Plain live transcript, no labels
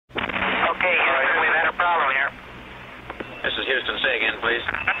This is Houston. Say again, please.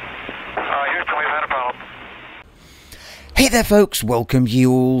 Houston, we've had a problem. Hey there folks, welcome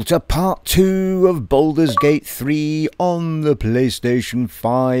you all to part 2 of Baldur's Gate 3 on the PlayStation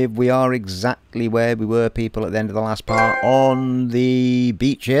 5. We are exactly where we were, people, at the end of the last part, on the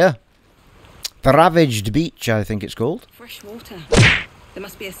beach here. The Ravaged Beach, I think it's called. Fresh water. There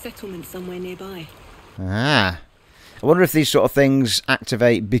must be a settlement somewhere nearby. Ah. I wonder if these sort of things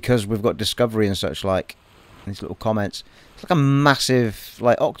activate because we've got discovery and such like. These little comments. It's like a massive,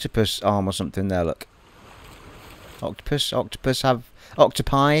 like, octopus arm or something there, look. Octopus have...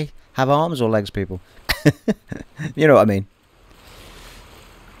 Octopi have arms or legs, people? You know what I mean.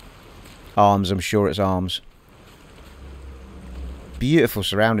 Arms, I'm sure it's arms. Beautiful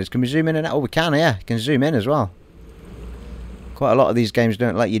surroundings. Can we zoom in and out? Oh, we can, yeah. You can zoom in as well. Quite a lot of these games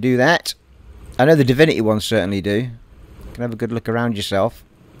don't let you do that. I know the Divinity ones certainly do. You can have a good look around yourself.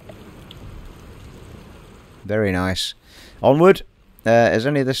 Very nice. Onward. Is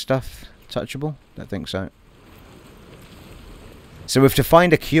any of this stuff touchable? Don't think so. So we have to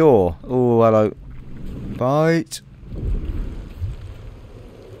find a cure. Oh, hello. Bite.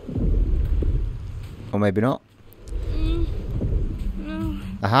 Or maybe not. No.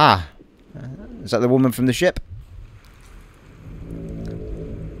 Aha. Is that the woman from the ship?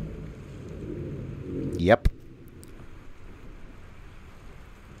 Yep.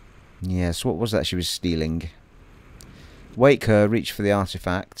 Yes, what was that she was stealing? Wake her, reach for the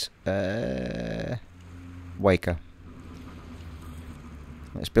artifact. Wake her.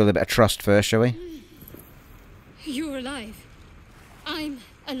 Let's build a bit of trust first, shall we? You're alive. I'm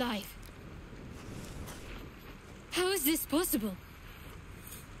alive. How is this possible?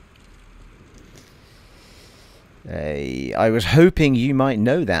 I was hoping you might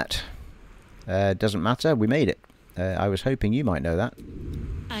know that. Doesn't matter, we made it. I was hoping you might know that.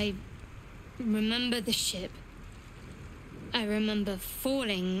 I remember the ship. I remember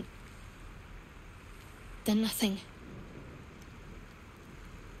falling. Then nothing.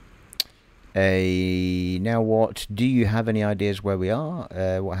 Now what? Do you have any ideas where we are?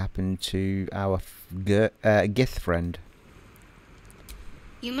 What happened to our Gith friend?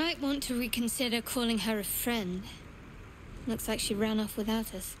 You might want to reconsider calling her a friend. Looks like she ran off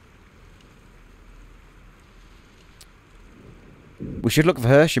without us. We should look for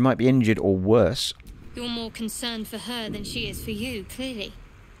her. She might be injured or worse. You're more concerned for her than she is for you, clearly.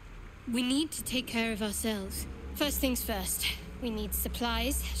 We need to take care of ourselves. First things first. We need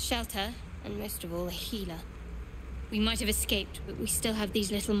supplies, shelter, and most of all, a healer. We might have escaped, but we still have these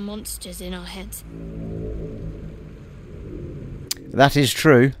little monsters in our heads. That is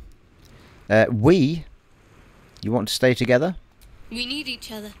true. You want to stay together? We need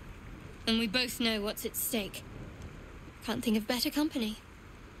each other, and we both know what's at stake. Can't think of better company.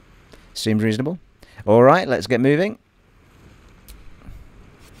 Seems reasonable. Alright, let's get moving.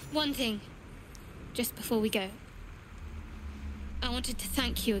 One thing, just before we go. I wanted to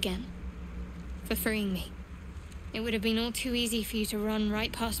thank you again for freeing me. It would have been all too easy for you to run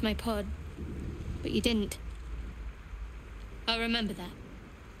right past my pod, but you didn't. I'll remember that.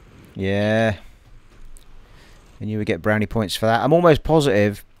 Yeah. And you would get brownie points for that. I'm almost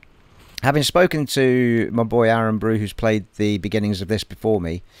positive, having spoken to my boy Aaron Brew, who's played the beginnings of this before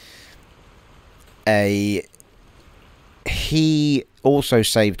me, he also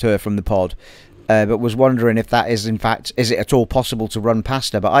saved her from the pod, but was wondering if that is in fact, is it at all possible to run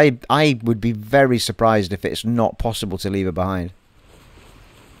past her? But I would be very surprised if it's not possible to leave her behind,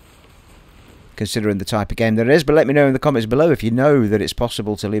 considering the type of game that it is. But let me know in the comments below if you know that it's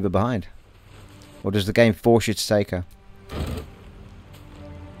possible to leave her behind, or does the game force you to take her?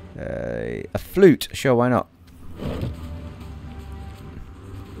 A flute, sure, why not?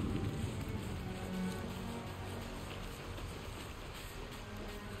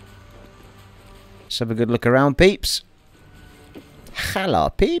 Let's have a good look around, peeps. Hello,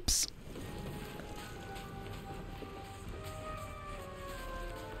 peeps.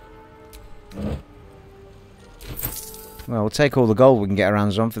 Well, we'll take all the gold we can get our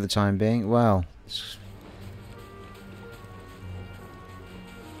hands on for the time being. Well,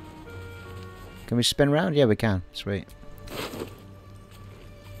 can we spin around? Yeah, we can. Sweet.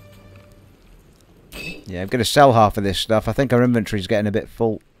 Yeah, I'm going to sell half of this stuff. I think our inventory's getting a bit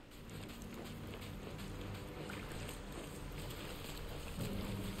full.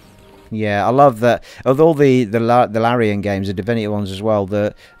 Yeah, I love that. Of all the Larian games, the Divinity ones as well,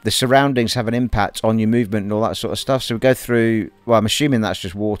 the surroundings have an impact on your movement and all that sort of stuff. So we go through, well, I'm assuming that's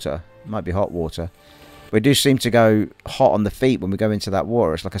just water. It might be hot water. We do seem to go hot on the feet when we go into that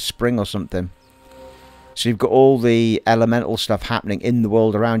water. It's like a spring or something. So you've got all the elemental stuff happening in the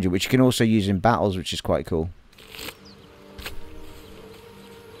world around you, which you can also use in battles, which is quite cool.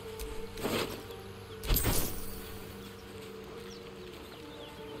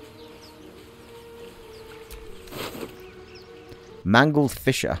 Mangled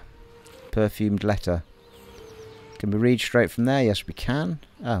Fisher. Perfumed letter. Can we read straight from there? Yes, we can.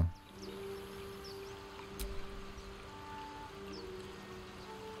 Oh.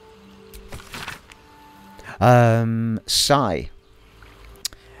 Sigh.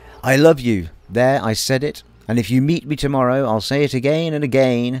 I love you. There, I said it. And if you meet me tomorrow, I'll say it again and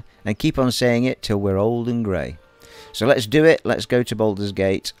again, and keep on saying it till we're old and grey. So let's do it. Let's go to Baldur's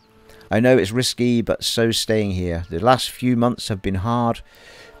Gate. I know it's risky, but so's staying here. The last few months have been hard,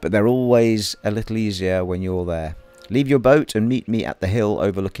 but they're always a little easier when you're there. Leave your boat and meet me at the hill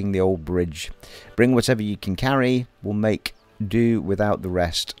overlooking the old bridge. Bring whatever you can carry. We'll make do without the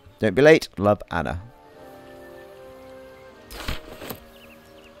rest. Don't be late. Love, Anna.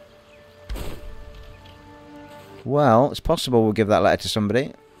 Well, it's possible we'll give that letter to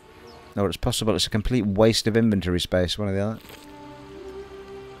somebody. Or it's possible it's a complete waste of inventory space, one or the other.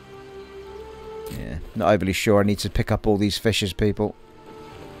 Yeah, not overly sure. I need to pick up all these fishes, people.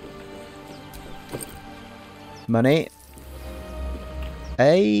 Money.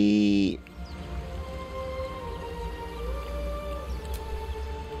 Hey.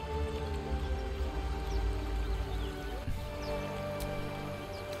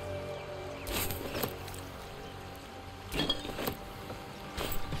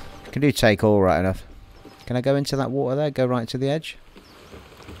 Can do take all right enough. Can I go into that water there? Go right to the edge?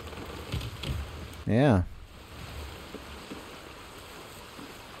 Yeah.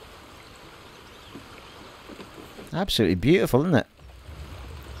 Absolutely beautiful, isn't it?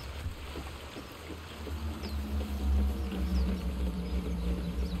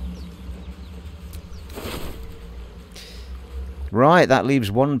 Right, that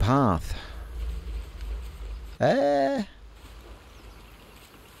leaves one path. Yeah,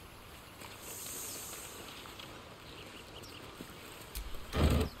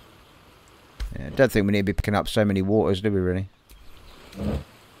 I don't think we need to be picking up so many waters, do we really?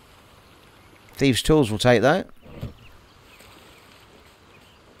 Thieves' tools will take though.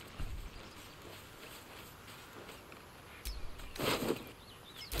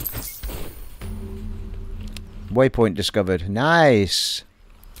 Waypoint discovered. Nice.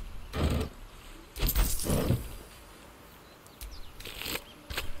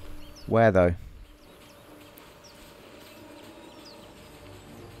 Where though?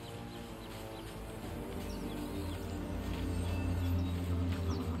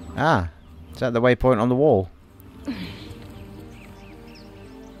 Ah, is that the waypoint on the wall?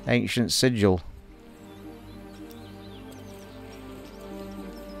 Ancient sigil.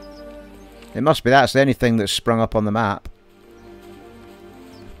 It must be that's the only thing that's sprung up on the map.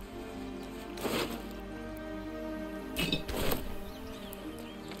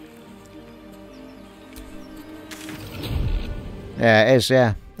 Yeah, it is,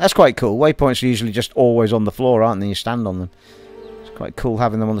 yeah. That's quite cool. Waypoints are usually just always on the floor, aren't they? You stand on them. It's quite cool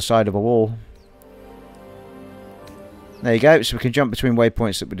having them on the side of a wall. There you go. So we can jump between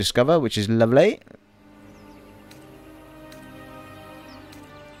waypoints that we discover, which is lovely.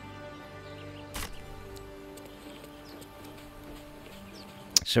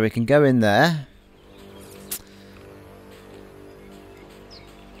 So we can go in there.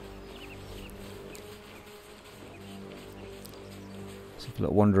 Let's have a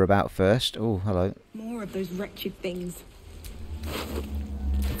little wander about first. Oh, hello. More of those wretched things.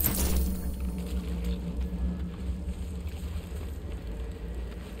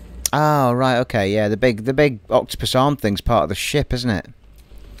 Oh, right, okay, yeah, the big octopus arm thing's part of the ship, isn't it?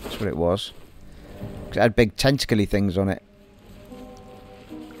 That's what it was. 'Cause it had big tentacly things on it.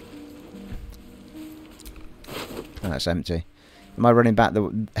 Oh, that's empty. Am I running back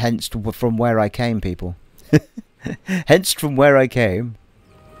hence from where I came, people? Hence from where I came.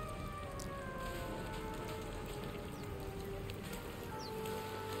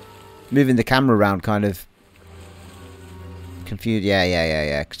 Moving the camera around kind of confused.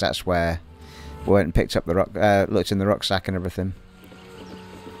 Yeah. Because that's where we went and picked up the rock, looked in the rucksack and everything.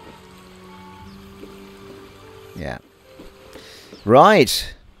 Yeah.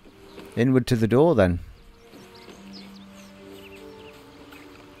 Right. Inward to the door then.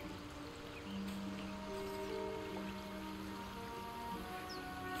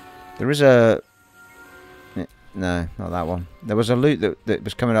 There is a... No, not that one. There was a loot that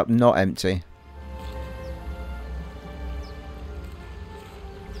was coming up not empty.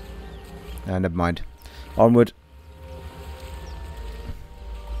 Never mind. Onward.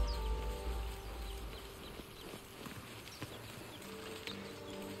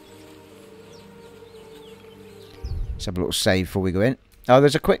 Let's have a little save before we go in. Oh,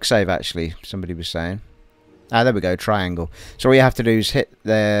 there's a quick save actually, somebody was saying. Ah, there we go, triangle. So all you have to do is hit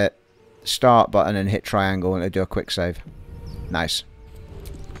the start button and hit triangle and it'll do a quick save. Nice.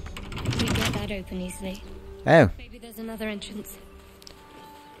 We get that open easily. Oh. Maybe there's another entrance.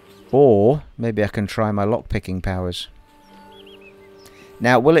 Or maybe I can try my lockpicking powers.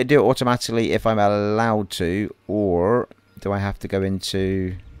 Now, will it do it automatically if I'm allowed to, or do I have to go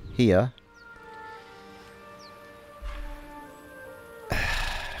into here?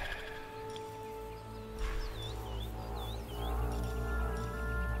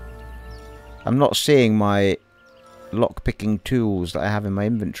 I'm not seeing my lockpicking tools that I have in my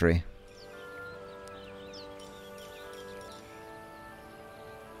inventory.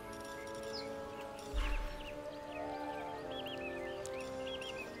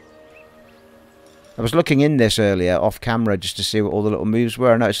 I was looking in this earlier off camera just to see what all the little moves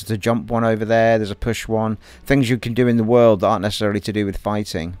were. I noticed there's a jump one over there, there's a push one. Things you can do in the world that aren't necessarily to do with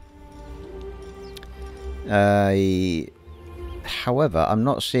fighting. However, I'm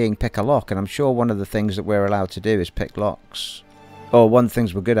not seeing pick a lock, and I'm sure one of the things that we're allowed to do is pick locks. Or one of the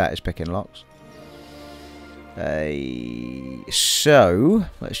things we're good at is picking locks. So,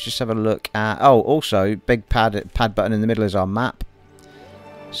 let's just have a look at... Oh, also, big pad button in the middle is our map.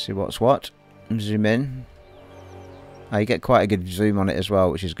 Let's see what's what. Zoom in. Oh, you get quite a good zoom on it as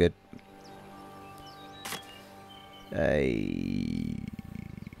well, which is good. There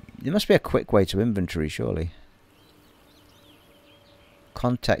must be a quick way to inventory, surely.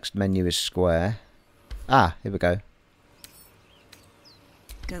 Context menu is square. Ah, here we go.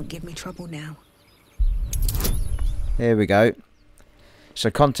 Don't give me trouble now. Here we go. So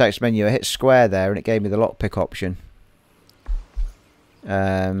context menu, I hit square there and it gave me the lockpick option.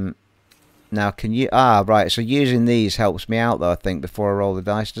 Now can you... Ah, right, so using these helps me out though, I think, before I roll the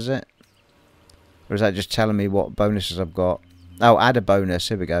dice, does it? Or is that just telling me what bonuses I've got? Oh, add a bonus,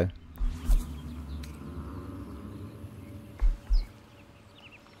 here we go.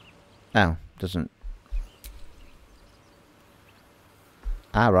 Oh, doesn't...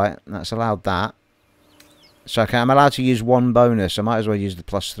 Ah, right, that's allowed that. So I'm allowed to use one bonus, I might as well use the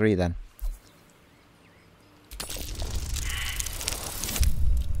 +3 then.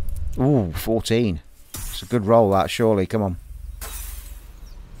 Ooh, 14. It's a good roll that, surely, come on.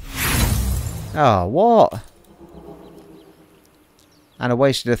 Oh, what? And I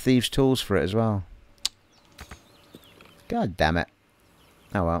wasted a thief's tools for it as well. God damn it.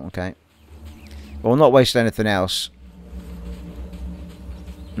 Oh well, okay. Well, we'll not waste anything else.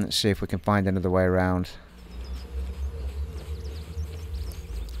 Let's see if we can find another way around.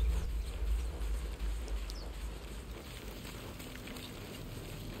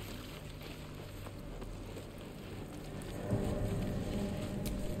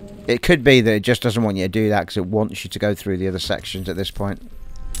 It could be that it just doesn't want you to do that because it wants you to go through the other sections at this point.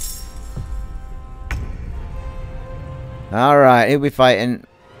 Alright, he'll be fighting.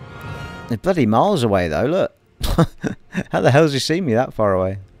 They're bloody miles away though, look. How the hell has he seen me that far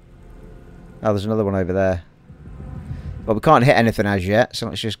away? Oh, there's another one over there. Well, we can't hit anything as yet, so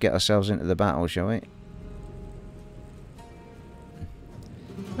let's just get ourselves into the battle, shall we?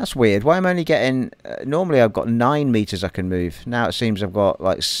 That's weird. Why am I only getting... normally I've got 9 meters I can move. Now it seems I've got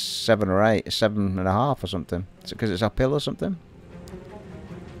like 7 or 8, 7.5 or something. Is it because it's uphill or something?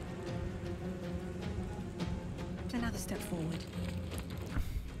 Another step forward.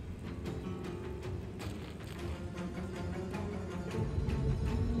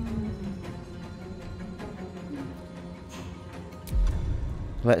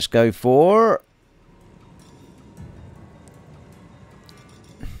 Let's go for...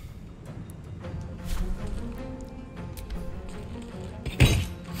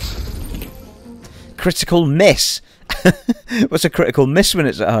 critical miss. What's a critical miss when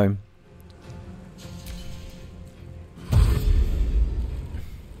it's at home?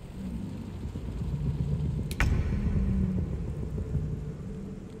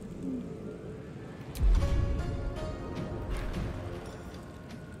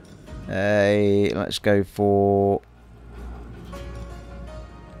 Hey, let's go for...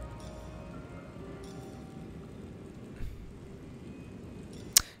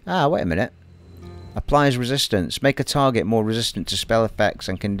 Ah, wait a minute. Applies resistance. Make a target more resistant to spell effects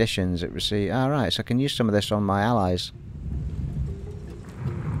and conditions it receives. Alright, so I can use some of this on my allies.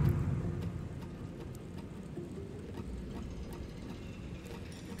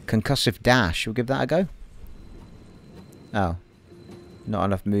 Concussive dash. We'll give that a go. Oh. Not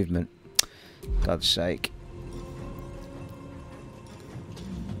enough movement. God's sake.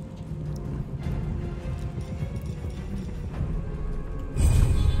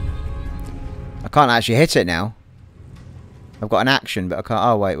 I can't actually hit it now. I've got an action, but I can't...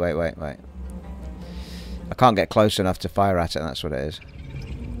 Oh, wait. I can't get close enough to fire at it, that's what it is.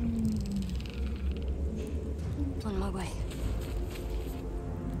 On my way.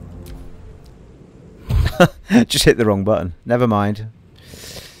 Just hit the wrong button. Never mind.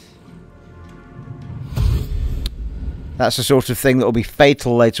 That's the sort of thing that will be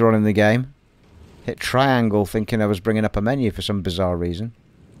fatal later on in the game. Hit triangle thinking I was bringing up a menu for some bizarre reason.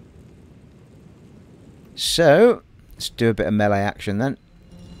 So, let's do a bit of melee action then.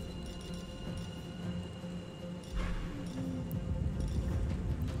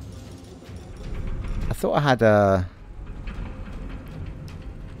 I thought I had a...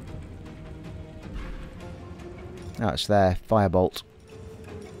 Oh, it's there. Firebolt.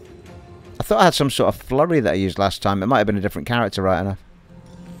 I thought I had some sort of flurry that I used last time. It might have been a different character, right enough.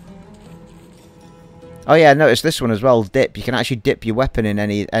 Oh yeah, notice this one as well. Dip. You can actually dip your weapon in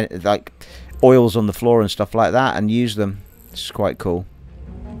any like oils on the floor and stuff like that and use them. It's quite cool.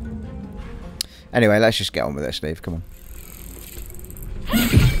 Anyway, let's just get on with it, Steve. Come on.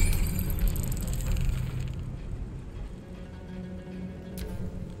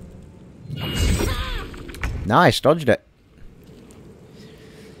 Nice, dodged it.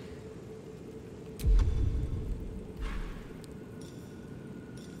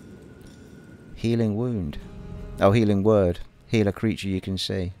 Healing wound. Oh, healing word. Heal a creature you can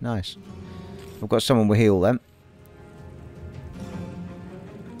see. Nice. We've got someone with heal then.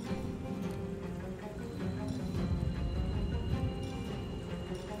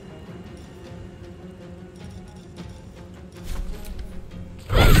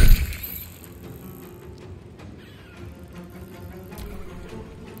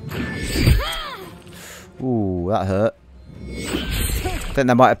 Ooh, that hurt. I think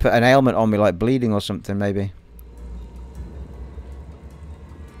they might have put an ailment on me, like bleeding or something, maybe.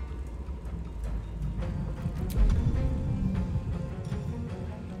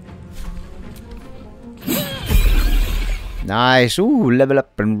 Nice. Ooh, level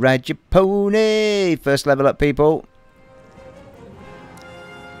up and ride your pony. First level up, people.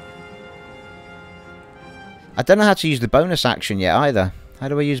 I don't know how to use the bonus action yet either. How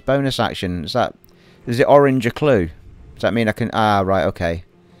do I use bonus action? Is it orange a clue? Does that mean I can... Ah, right, okay.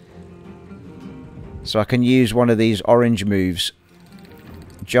 So I can use one of these orange moves.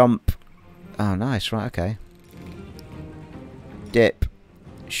 Jump. Oh, nice, right, okay. Dip.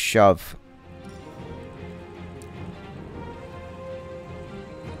 Shove.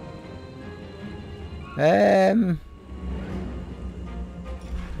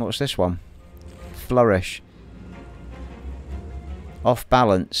 What's this one? Flourish. Off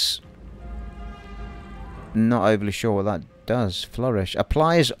balance. Not overly sure what that does. Flourish.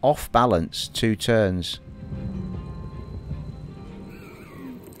 Applies off balance 2 turns.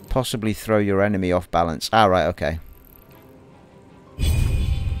 Possibly throw your enemy off balance. Ah, right, okay.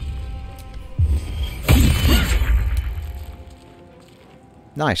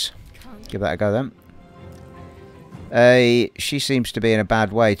 Nice. Give that a go then. She seems to be in a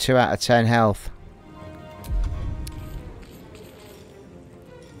bad way. 2 out of 10 health.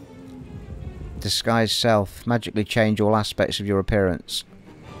 Disguise self. Magically change all aspects of your appearance.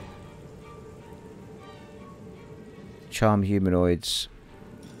 Charm humanoids.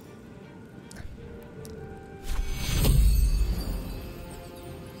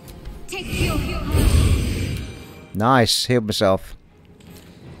 Nice. Healed myself.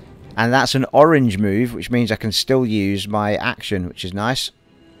 And that's an orange move, which means I can still use my action, which is nice.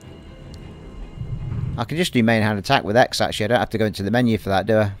 I can just do main hand attack with X, actually. I don't have to go into the menu for that,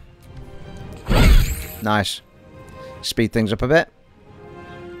 do I? Nice. Speed things up a bit.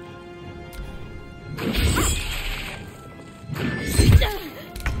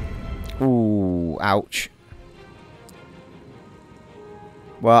 Ooh, ouch.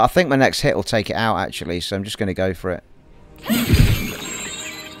 Well, I think my next hit will take it out, actually, so I'm just going to go for it.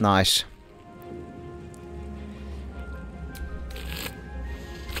 Nice.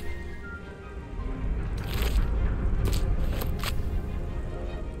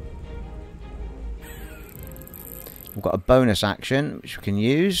 We've got a bonus action, which we can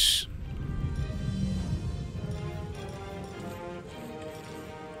use.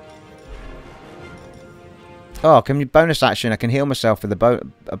 Oh, can you bonus action? I can heal myself with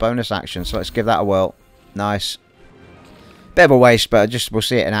a bonus action, so let's give that a whirl. Nice. Bit of a waste, but we'll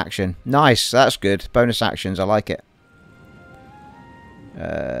see it in action. Nice, that's good. Bonus actions, I like it.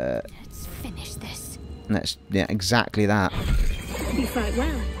 Let's finish this. Yeah, exactly that. You fight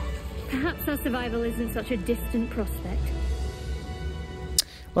well. Perhaps our survival isn't such a distant prospect.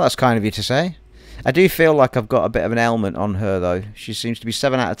 Well, that's kind of you to say. I do feel like I've got a bit of an ailment on her, though. She seems to be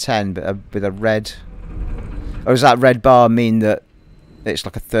 7 out of 10, but with a red... Or does that red bar mean that it's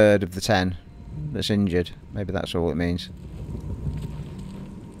like a third of the 10 that's injured? Maybe that's all it means.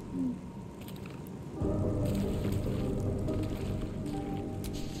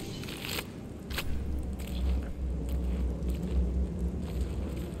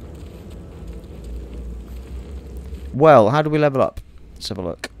 Well, how do we level up? Let's have a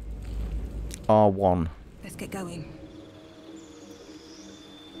look. R1. Let's get going.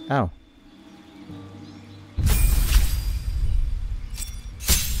 Oh.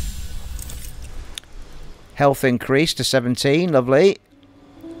 Health increased to 17. Lovely.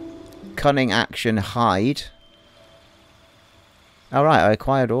 Cunning action hide. Alright, I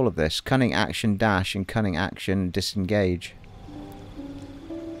acquired all of this. Cunning action dash and cunning action disengage.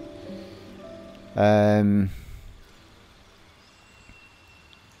 And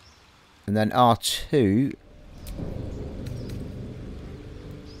then R2.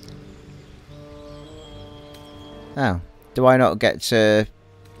 Oh. Do I not get to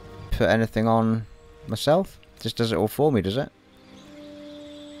put anything on myself? Just does it all for me, does it?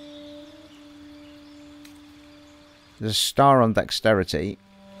 There's a star on dexterity.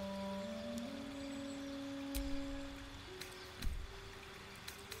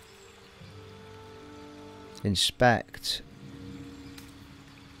 Inspect.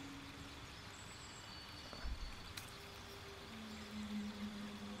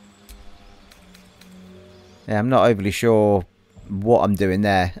 Yeah, I'm not overly sure what I'm doing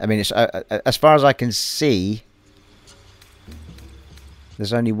there. I mean, it's as far as I can see,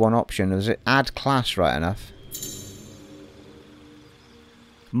 there's only one option. Is it add class right enough?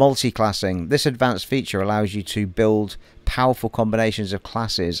 Multi-classing. This advanced feature allows you to build powerful combinations of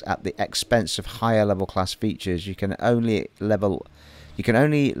classes at the expense of higher level class features. You can only level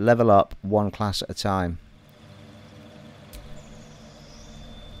up one class at a time.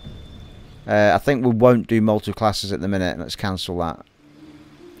 I think we won't do multi-classes at the minute. Let's cancel that.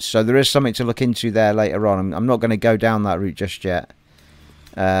 So there is something to look into there later on. I'm not going to go down that route just yet.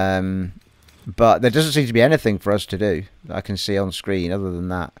 But there doesn't seem to be anything for us to do that I can see on screen other than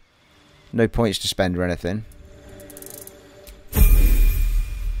that. No points to spend or anything.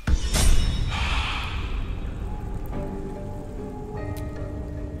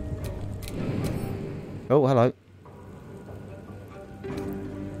 Oh, hello.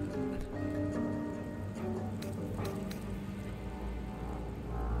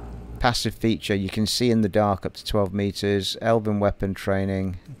 Passive feature, you can see in the dark up to 12 meters. Elven weapon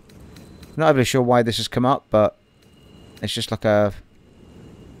training. Not really sure why this has come up, but it's just like a...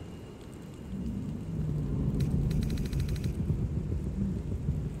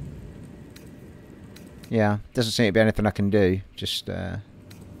 Yeah, doesn't seem to be anything I can do. Just, not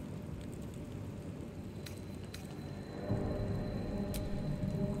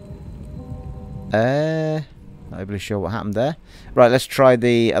really sure what happened there. Right, let's try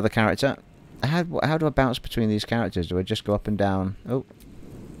the other character. How do I bounce between these characters? Do I just go up and down? Oh.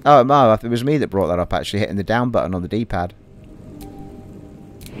 Oh, no, it was me that brought that up, actually, hitting the down button on the D-pad.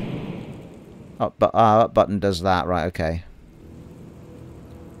 Up button does that, right, okay.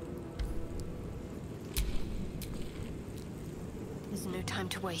 There's no time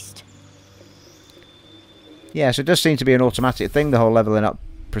to waste. Yeah, so it does seem to be an automatic thing, the whole leveling up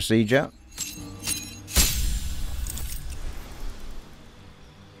procedure.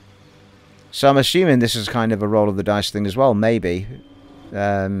 So I'm assuming this is kind of a roll of the dice thing as well, maybe.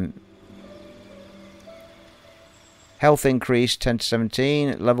 Health increase 10 to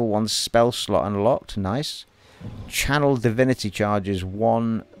 17. Level 1 spell slot unlocked. Nice. Channel divinity charges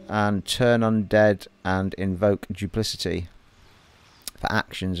 1 and turn undead and invoke duplicity. For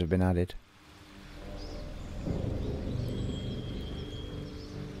actions have been added.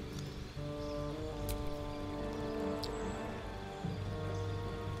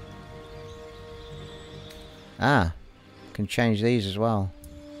 Ah, can change these as well.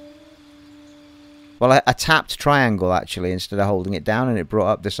 Well, I tapped triangle actually instead of holding it down, and it brought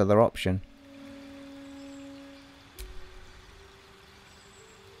up this other option.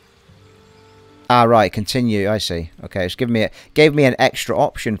 Ah, right, continue. I see. Okay, it's gave me an extra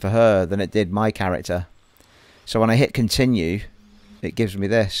option for her than it did my character. So when I hit continue, it gives me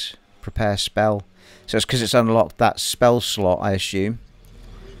this prepare spell. So it's because it's unlocked that spell slot, I assume.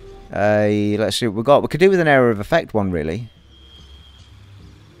 Let's see what we got. We could do with an area of effect one, really.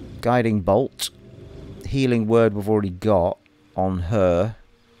 Guiding bolt. Healing word we've already got on her.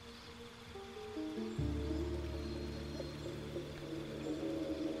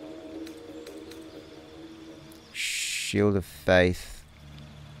 Shield of faith.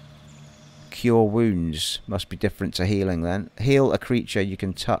 Cure wounds. Must be different to healing then. Heal a creature you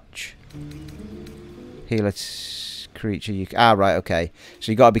can touch. Heal a creature you can... Ah, right, okay.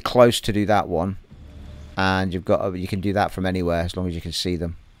 So you've got to be close to do that one. And you can do that from anywhere as long as you can see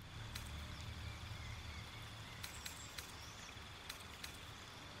them.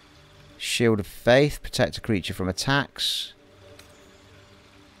 Shield of faith. Protect a creature from attacks.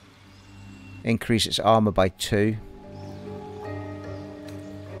 Increase its armor by 2.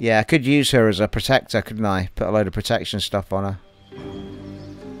 Yeah, I could use her as a protector, couldn't I? Put a load of protection stuff on her.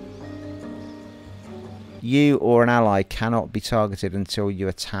 You or an ally cannot be targeted until you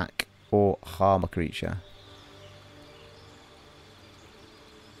attack or harm a creature.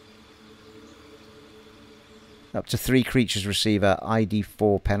 Up to 3 creatures receive a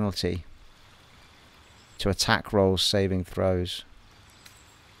ID4 penalty to attack rolls, saving throws.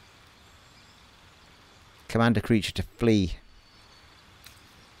 Command a creature to flee.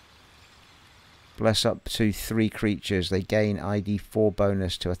 Bless up to 3 creatures. They gain ID4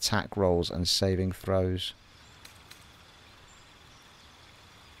 bonus to attack rolls and saving throws.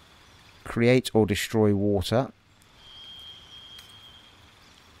 Create or destroy water.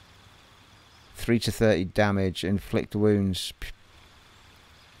 3 to 30 damage. Inflict wounds.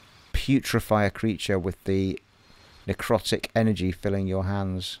 Putrefy a creature with the necrotic energy filling your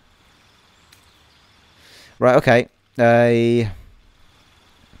hands. Right, okay.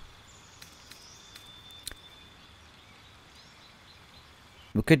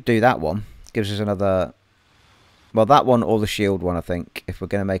 We could do that one. Gives us another... Well, that one or the shield one, I think, if we're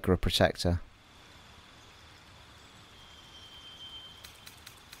going to make her a protector.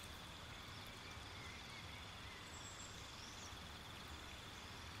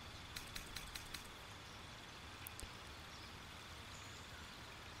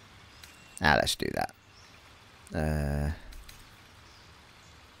 Let's do that.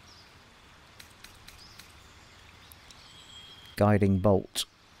 Guiding bolt.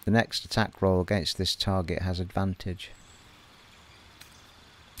 The next attack roll against this target has advantage.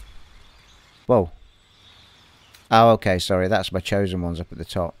 Whoa. Oh, okay, sorry, that's my chosen ones up at the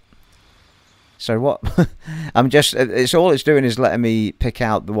top. So what? I'm just... It's all it's doing is letting me pick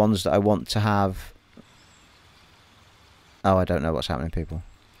out the ones that I want to have. Oh, I don't know what's happening, people.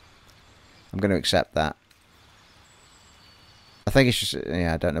 I'm going to accept that. I think it's just...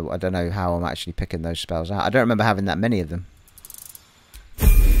 Yeah, I don't know how I'm actually picking those spells out. I don't remember having that many of them.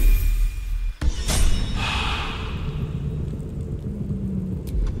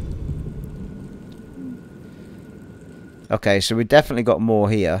 Okay, so we definitely got more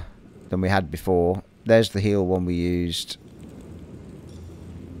here than we had before. There's the heal one we used.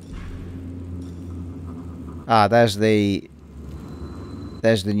 There's the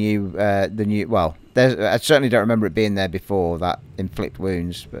new well, I certainly don't remember it being there before, that inflict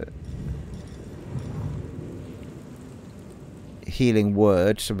wounds, but healing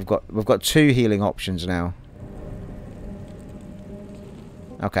word. So we've got 2 healing options now.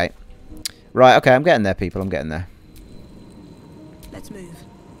 Okay. Right, okay, I'm getting there, people, I'm getting there. Let's move.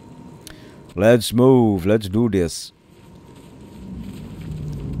 Let's move. Let's do this.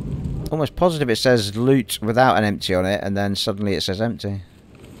 Almost positive it says loot without an empty on it, and then suddenly it says empty.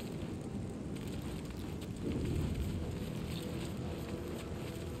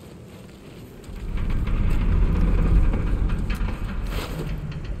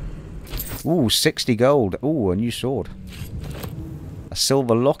 Ooh, 60 gold. Ooh, a new sword. A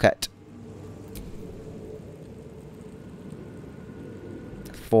silver locket.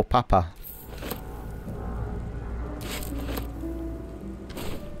 For Papa.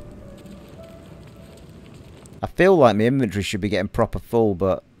 I feel like my inventory should be getting proper full,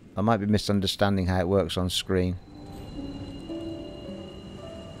 but I might be misunderstanding how it works on screen.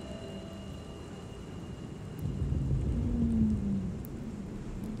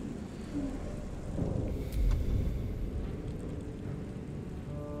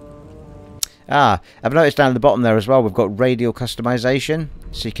 I've noticed down at the bottom there as well, we've got radial customization,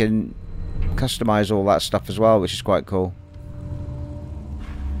 so you can customize all that stuff as well, which is quite cool.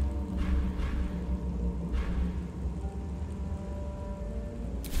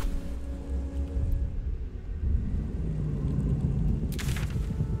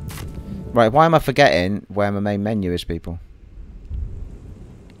 Right, why am I forgetting where my main menu is, people?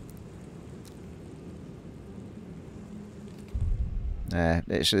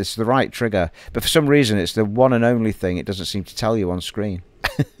 It's the right trigger, but for some reason it's the one and only thing it doesn't seem to tell you on screen.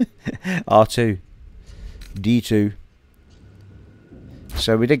 R2, D2.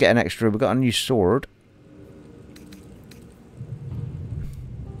 So we did get an extra. We got a new sword.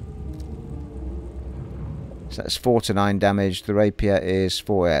 So that's 4 to 9 damage. The rapier is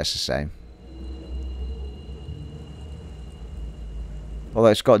 4. Yeah, it's the same. Although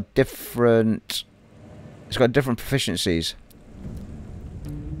it's got different. It's got different proficiencies.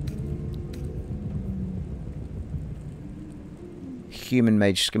 Human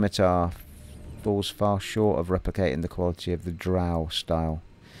Mage Scimitar falls far short of replicating the quality of the Drow style.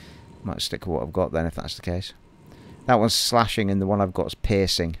 Might stick with what I've got then, if that's the case. That one's slashing, and the one I've got is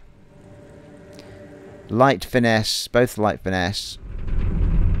piercing. Light finesse, both light finesse.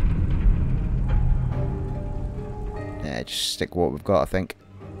 Yeah, just stick what we've got, I think.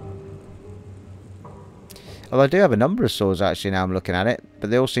 Although I do have a number of swords actually now I'm looking at it, but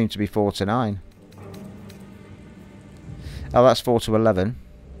they all seem to be 4 to 9. Oh, that's 4 to 11.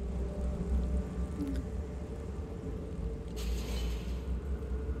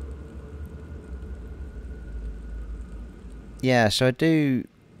 Yeah, so I do...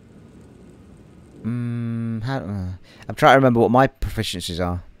 I'm trying to remember what my proficiencies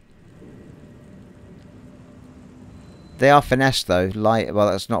are. They are finesse though. Light.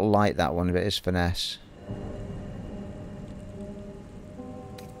 Well, that's not light, that one, but it is finesse.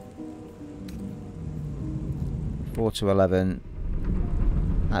 Four to 11.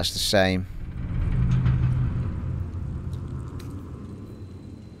 That's the same.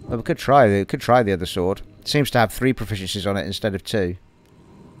 Well, we could try the other sword. It seems to have 3 proficiencies on it instead of 2.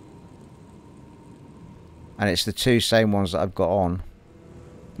 And it's the 2 same ones that I've got on.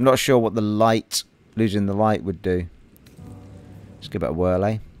 I'm not sure what the light, losing the light would do. Let's give it a whirl,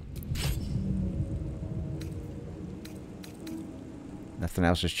 eh? Nothing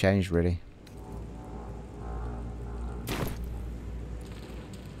else has changed, really.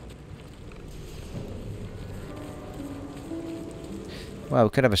 Well, we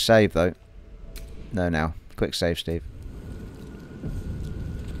could have a save, though. No, now. Quick save, Steve.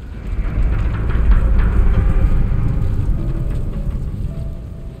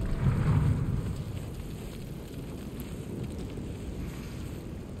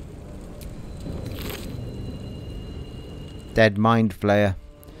 Dead Mind Flayer.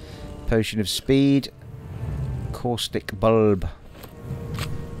 Potion of Speed. Caustic Bulb.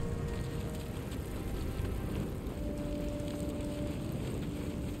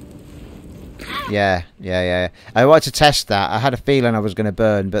 Yeah. I wanted to test that. I had a feeling I was going to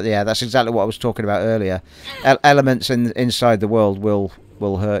burn, but yeah, that's exactly what I was talking about earlier. Elements inside the world will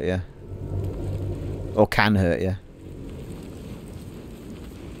hurt you. Or can hurt you.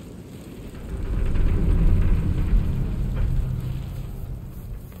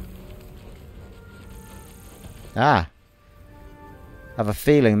 Ah. I have a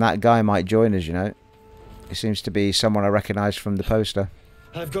feeling that guy might join us, you know. He seems to be someone I recognise from the poster.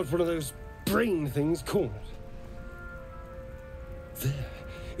 I've got one of those brain things cornered. There,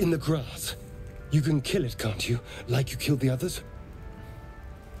 in the grass. You can kill it, can't you? Like you killed the others?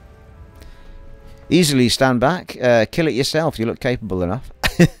 Easily stand back. Kill it yourself. You look capable enough.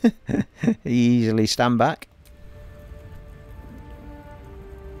 Easily stand back.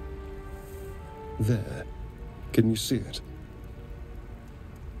 There. Can you see it?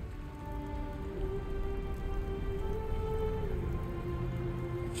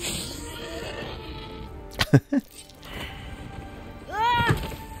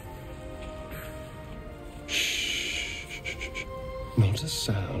 Shh. Not a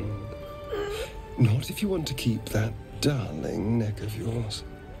sound. Not if you want to keep that darling neck of yours.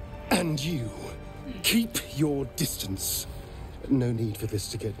 And you, keep your distance. No need for this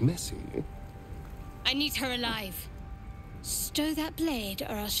to get messy. I need her alive. Stow that blade,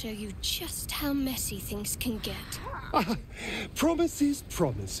 or I'll show you just how messy things can get. Promises,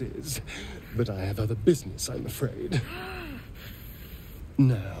 promises. But I have other business, I'm afraid.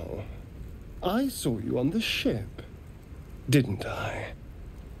 Now, I saw you on the ship, didn't I?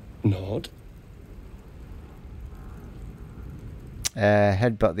 Nod?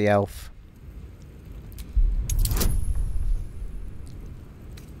 Headbutt the elf.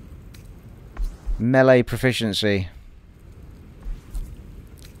 Melee proficiency.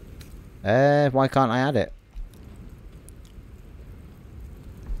 Why can't I add it?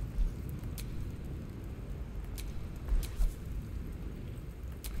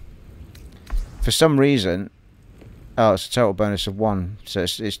 For some reason, oh, it's a total bonus of 1, so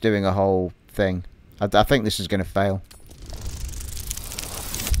it's doing a whole thing. I think this is going to fail.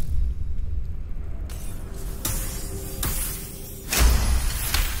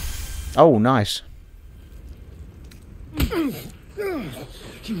 Oh, nice.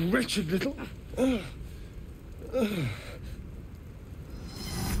 You wretched little...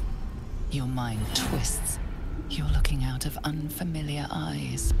 Your mind twists. You're looking out of unfamiliar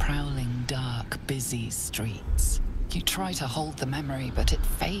eyes, prowling dark, busy streets. You try to hold the memory, but it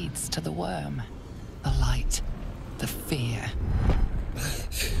fades to the worm. The light, the fear.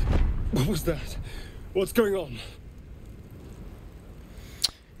 What was that? What's going on?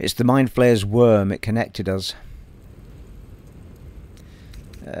 It's the Mind Flayer's worm. It connected us.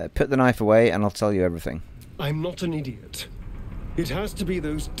 Put the knife away and I'll tell you everything. I'm not an idiot. It has to be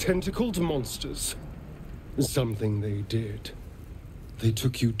those tentacled monsters. Something they did. They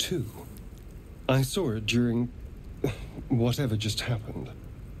took you too. I saw it during whatever just happened.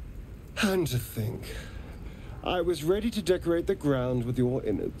 And to think, I was ready to decorate the ground with your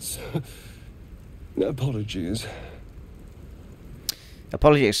innards. Apologies.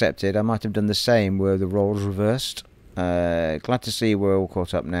 Apology accepted. I might have done the same were the roles reversed. Glad to see we're all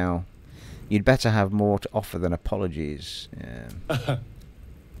caught up now. You'd better have more to offer than apologies. Yeah.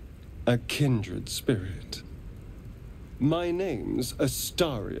 A kindred spirit. My name's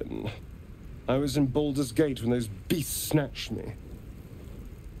Astarion. I was in Baldur's Gate when those beasts snatched me.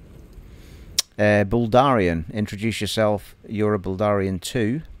 Baldarian. Introduce yourself. You're a Baldarian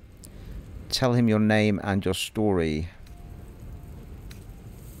too. Tell him your name and your story.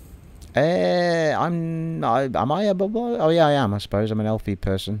 Am I a Baldarian? Oh yeah, I am, I suppose. I'm an elfie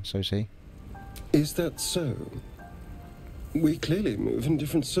person, so is he. Is that so? We clearly move in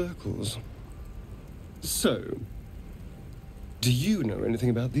different circles. So, do you know anything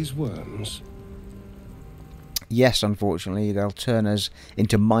about these worms? Yes, unfortunately, they'll turn us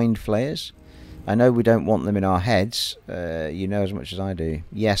into mind flayers. I know we don't want them in our heads. You know as much as I do.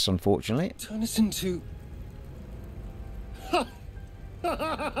 Yes, unfortunately. Turn us into...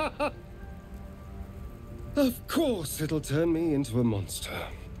 Of course it'll turn me into a monster.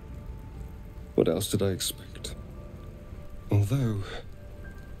 What else did I expect? Although,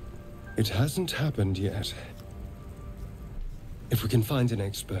 it hasn't happened yet. If we can find an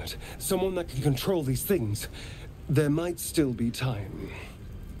expert, someone that can control these things, there might still be time.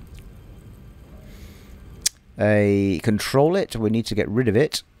 Control it. We need to get rid of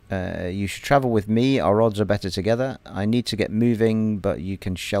it. You should travel with me. Our odds are better together. I need to get moving, but you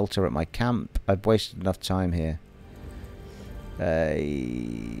can shelter at my camp. I've wasted enough time here.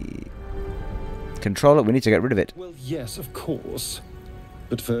 Control it. We need to get rid of it. Well, yes, of course.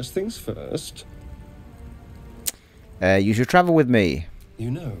 But first things first. You should travel with me.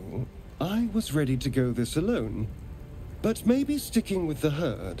 You know, I was ready to go this alone. But maybe sticking with the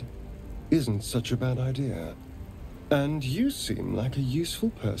herd isn't such a bad idea. And you seem like a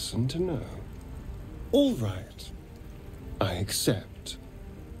useful person to know. All right. I accept.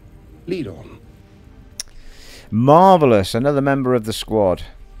 Lead on. Marvellous. Another member of the squad.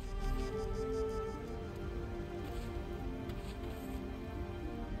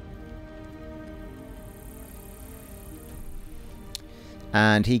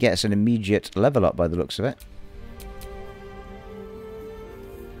 And he gets an immediate level up by the looks of it.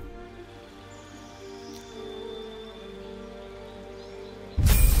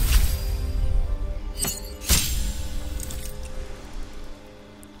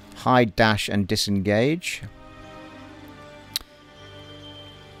 Hide, dash, and disengage.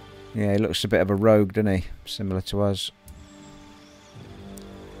 Yeah, he looks a bit of a rogue, doesn't he? Similar to us.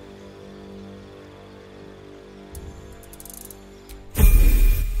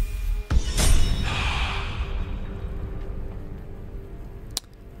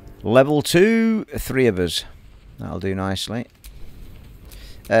 Level 2, 3 of us. That'll do nicely.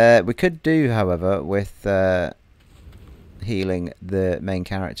 We could do, however, with healing the main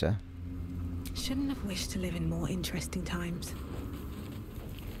character. Shouldn't have wished to live in more interesting times.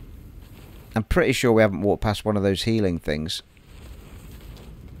 I'm pretty sure we haven't walked past one of those healing things.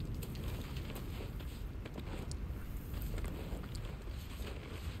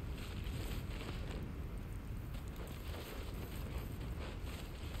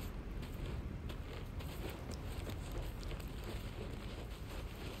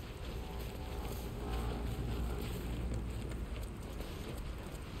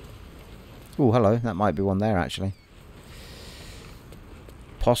 Oh, hello. That might be one there, actually.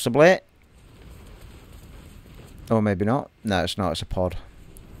 Possibly. Or maybe not. No, it's not. It's a pod.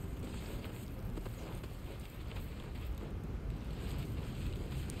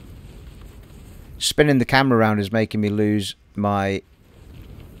 Spinning the camera around is making me lose my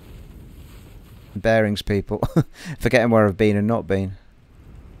bearings, people. Forgetting where I've been and not been.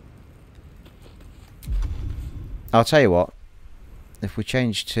 I'll tell you what. If we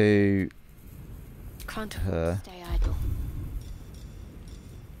change to... Can't her. stay idle.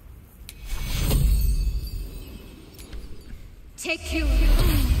 Take you.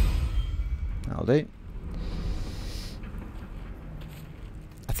 That'll do.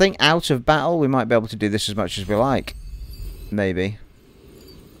 I think out of battle we might be able to do this as much as we like. Maybe.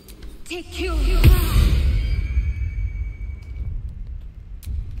 Take you.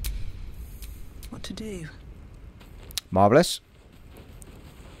 What to do? Marvellous.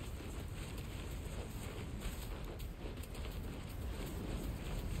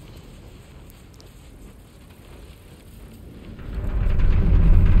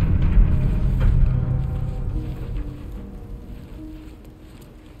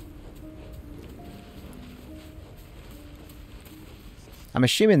 I I'm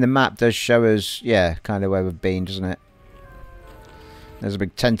assuming the map does show us, yeah, kind of where we've been, doesn't it? There's a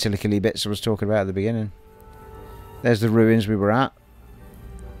big tentacly bits I was talking about at the beginning. There's the ruins we were at.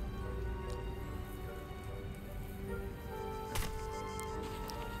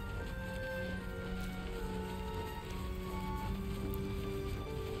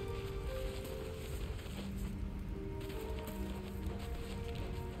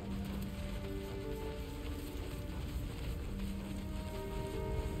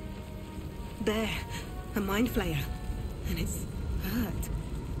 There, a mind flayer. And it's hurt.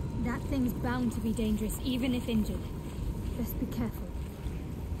 That thing's bound to be dangerous, even if injured. Just be careful.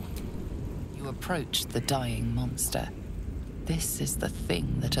 You approach the dying monster. This is the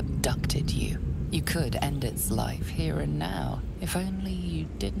thing that abducted you. You could end its life here and now, if only you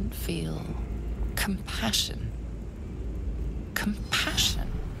didn't feel compassion. Compassion.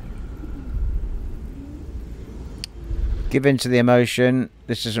 Give in to the emotion.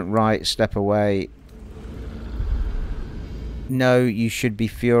 This isn't right. Step away. No, you should be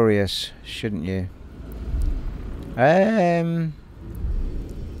furious, shouldn't you?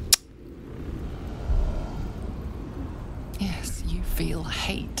 Yes, you feel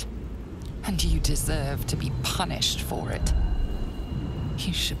hate. And you deserve to be punished for it.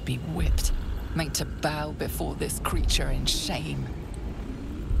 You should be whipped, made to bow before this creature in shame.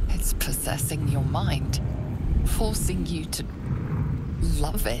 It's possessing your mind, forcing you to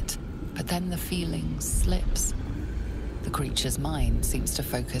love it, but then the feeling slips. The creature's mind seems to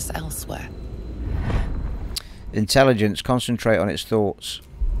focus elsewhere. Intelligence. Concentrate on its thoughts.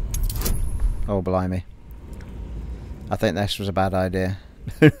 Oh, blimey. I think this was a bad idea.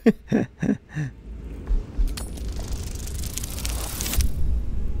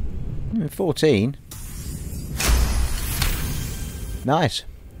 14. Nice.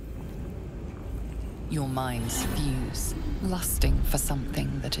 Your minds fuse, lusting for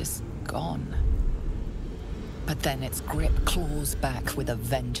something that is gone. But then its grip claws back with a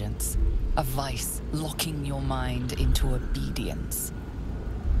vengeance, a vice locking your mind into obedience.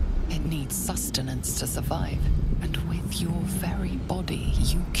 It needs sustenance to survive, and with your very body,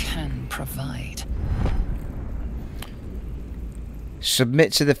 you can provide.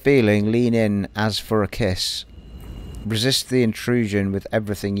 Submit to the feeling, lean in as for a kiss. Resist the intrusion with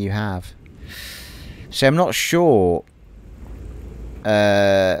everything you have. See, I'm not sure.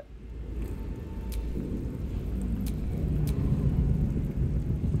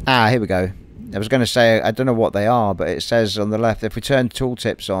 Here we go. I was going to say, I don't know what they are, but it says on the left, if we turn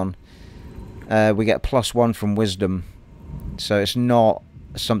tooltips on, we get +1 from wisdom. So it's not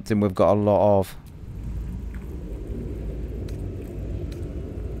something we've got a lot of.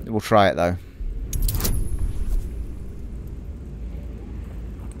 We'll try it though.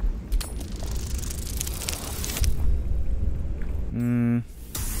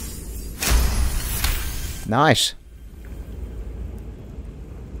 Nice.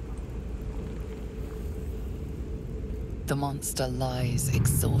 The monster lies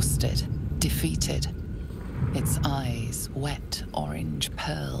exhausted, defeated. Its eyes, wet orange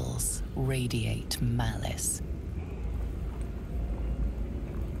pearls, radiate malice.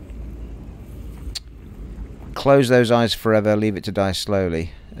 Close those eyes forever, leave it to die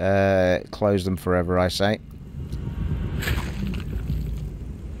slowly. Close them forever, I say.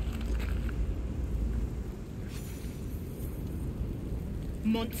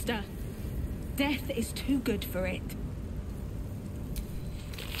 Monster. Death is too good for it.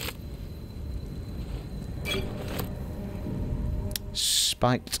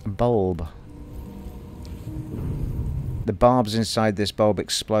 Spiked bulb. The barbs inside this bulb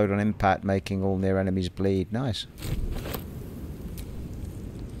explode on impact, making all near enemies bleed. Nice.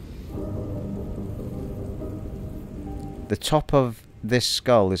 The top of this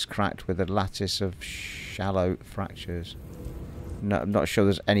skull is cracked with a lattice of shallow fractures. No, I'm not sure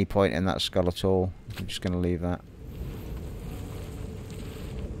there's any point in that skull at all. I'm just going to leave that.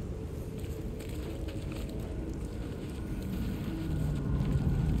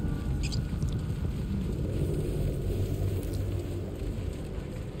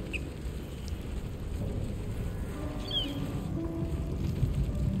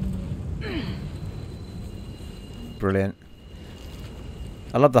 Brilliant.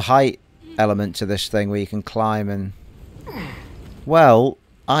 I love the height element to this thing where you can climb and... Well,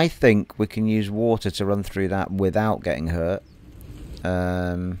 I think we can use water to run through that without getting hurt.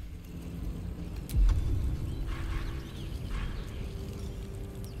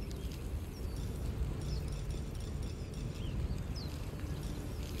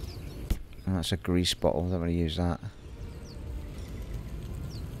 That's a grease bottle. I don't want to use that.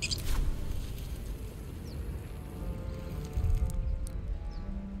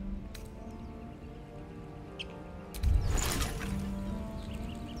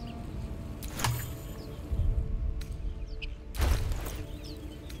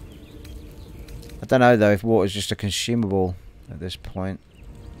 don't know though if water's just a consumable at this point.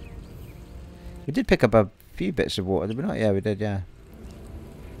 We did pick up a few bits of water, did we not? Yeah, we did, yeah.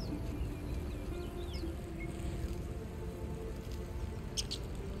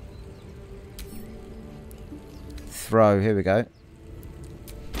 Throw, here we go.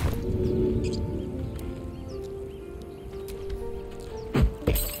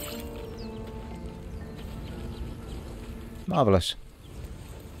 Marvellous.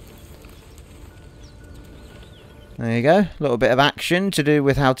 There you go. A little bit of action to do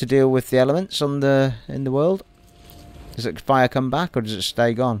with how to deal with the elements on in the world. Does it fire come back or does it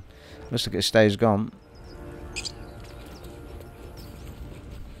stay gone? Looks like it stays gone.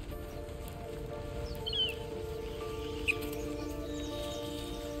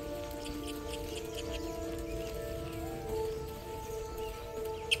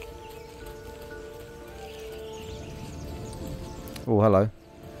 Oh, hello.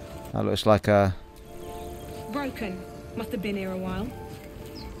 That looks like a... Broken. Must have been here a while.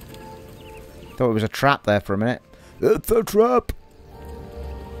 Thought it was a trap there for a minute. It's a trap!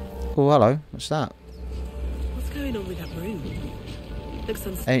 Oh, hello. What's that? What's going on with that room? Looks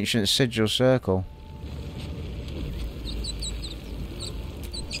unstable. Ancient sigil circle.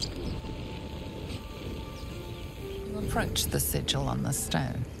 You approach the sigil on the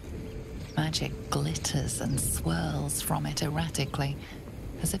stone. Magic glitters and swirls from it erratically,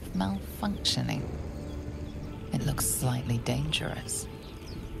 as if malfunctioning. It looks slightly dangerous.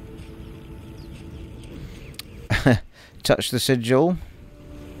 Touch the sigil.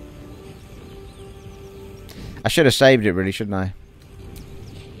 I should have saved it really, shouldn't I?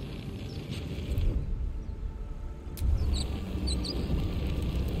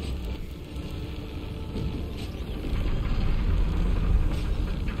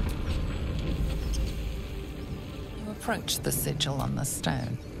 You approach the sigil on the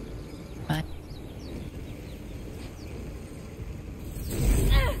stone.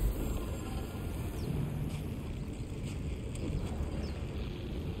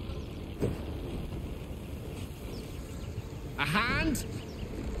 A hand?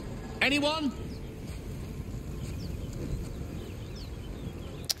 Anyone?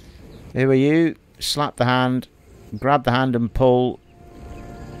 Who are you? Slap the hand. Grab the hand and pull.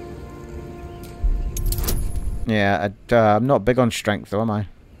 Yeah, I'm not big on strength though, am I?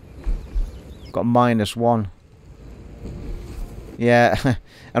 Got -1. Yeah,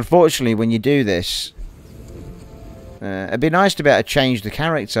 unfortunately when you do this, it'd be nice to be able to change the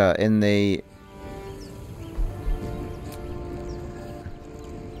character in the...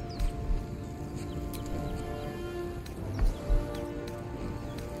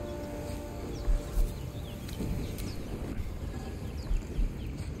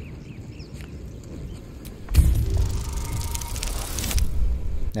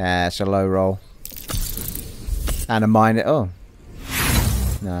 Yeah, it's a low roll. And a minor... Oh.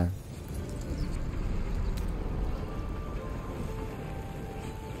 No.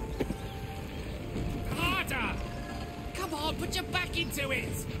 Harder! Come on, put your back into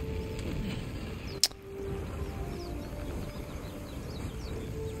it!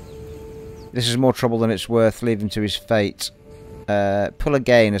 This is more trouble than it's worth. Leave him to his fate. Pull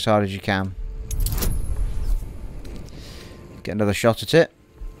again as hard as you can. Get another shot at it.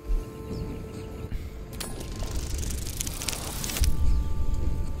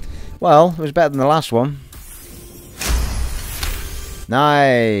 Well, it was better than the last one.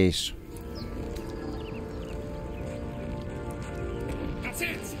 Nice. That's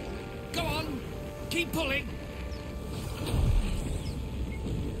it! Go on! Keep pulling!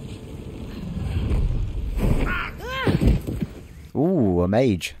 Ooh, a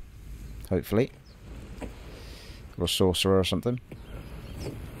mage. Hopefully. Or a sorcerer or something.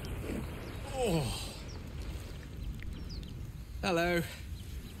 Oh. Hello.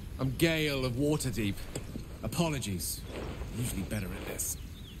 I'm Gale of Waterdeep. Apologies. I'm usually better at this.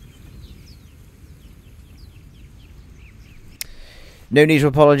 No need to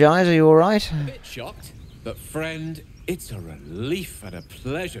apologise, are you alright? A bit shocked, but friend, it's a relief and a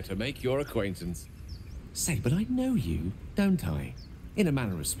pleasure to make your acquaintance. Say, but I know you, don't I? In a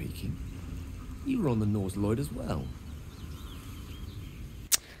manner of speaking. You were on the Norse Lloyd as well.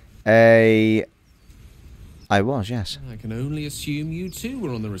 I was, yes. I can only assume you too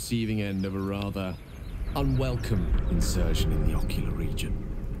were on the receiving end of a rather unwelcome insertion in the ocular region.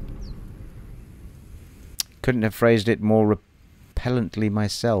 Couldn't have phrased it more repellently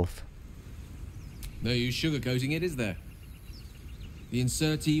myself. No use sugarcoating it, is there? The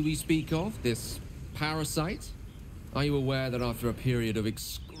insertee we speak of, this parasite, are you aware that after a period of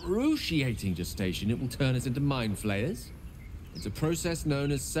excruciating gestation, it will turn us into mind flayers? It's a process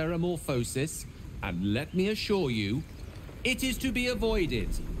known as ceremorphosis, And let me assure you, it is to be avoided.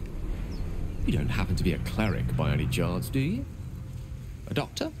 You don't happen to be a cleric by any chance, do you? A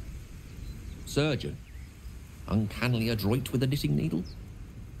doctor? Surgeon? Uncannily adroit with a knitting needle?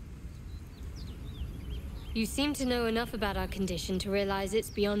 You seem to know enough about our condition to realize it's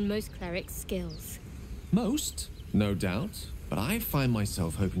beyond most clerics' skills. Most, no doubt, but I find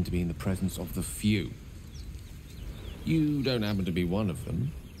myself hoping to be in the presence of the few. You don't happen to be one of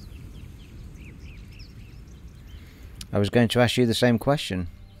them. I was going to ask you the same question.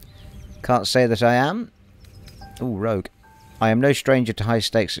 Can't say that I am. Ooh, rogue. I am no stranger to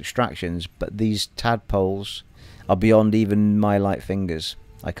high-stakes extractions, but these tadpoles are beyond even my light fingers.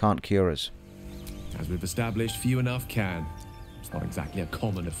 I can't cure us. As we've established, few enough can. It's not exactly a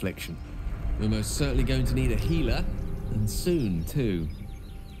common affliction. We're most certainly going to need a healer, and soon, too.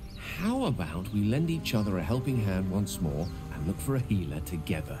 How about we lend each other a helping hand once more and look for a healer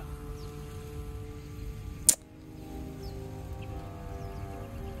together?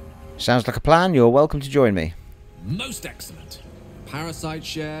 Sounds like a plan. You're welcome to join me. Most excellent. Parasite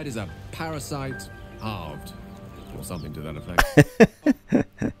shared is a parasite halved. Or something to that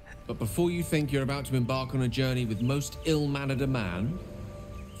effect. But before you think you're about to embark on a journey with most ill-mannered a man,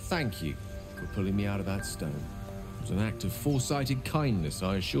 thank you for pulling me out of that stone. It was an act of foresighted kindness,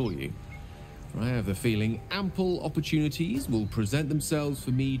 I assure you. For I have the feeling ample opportunities will present themselves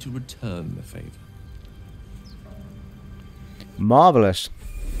for me to return the favor. Marvellous.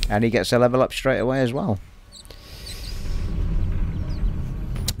 And he gets a level up straight away as well.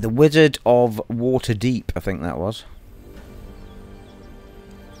 The Wizard of Waterdeep, I think that was.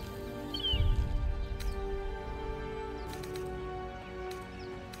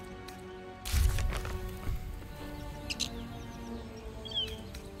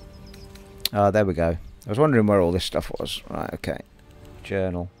 Oh, there we go. I was wondering where all this stuff was. Right, okay.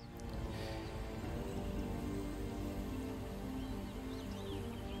 Journal.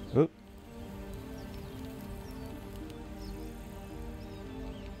 Oop.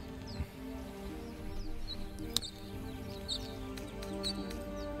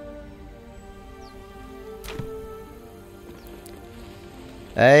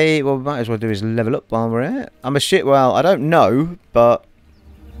 Hey, what we might as well do is level up while we're here. I'm a shit. Well, I don't know, but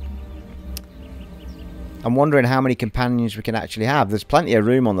I'm wondering how many companions we can actually have. There's plenty of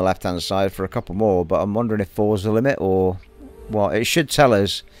room on the left-hand side for a couple more, but I'm wondering if 4's the limit or what. It should tell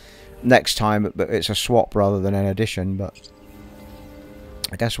us next time that it's a swap rather than an addition, but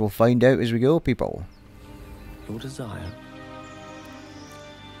I guess we'll find out as we go, people. Your desire.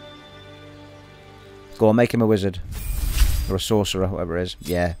 Go on, make him a wizard. Or a sorcerer, whatever it is.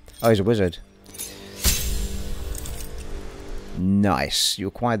 Yeah. Oh, he's a wizard. Nice. You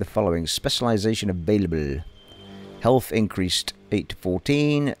acquire the following. Specialization available. Health increased 8 to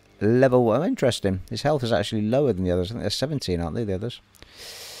 14. Level... Oh, interesting. His health is actually lower than the others. I think they're 17, aren't they, the others?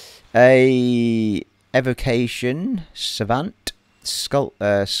 A evocation. Savant.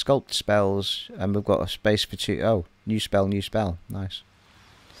 Sculpt spells. And we've got a space for 2. Oh, new spell, new spell. Nice.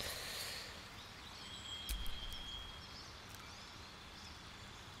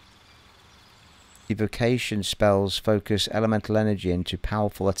 Evocation spells focus elemental energy into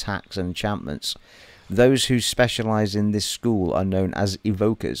powerful attacks and enchantments. Those who specialize in this school are known as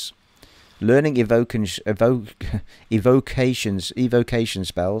evokers. Learning evocation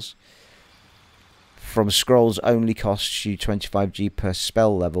spells from scrolls only costs you 25G per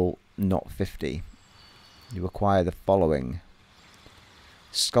spell level, not 50. You acquire the following.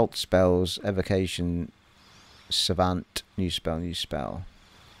 Sculpt spells, evocation, savant, new spell, new spell.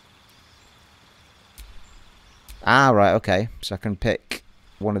 Ah, right, okay. So I can pick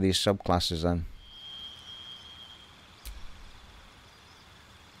one of these subclasses then.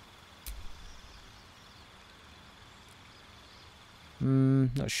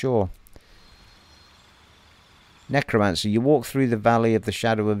 Not sure. Necromancer. You walk through the valley of the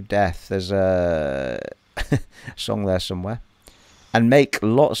shadow of death. There's a song there somewhere. And make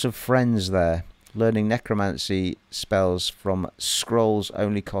lots of friends there. Learning necromancy spells from scrolls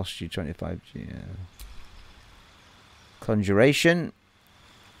only cost you 25G. Yeah. Conjuration.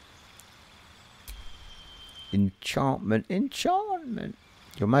 Enchantment. Enchantment.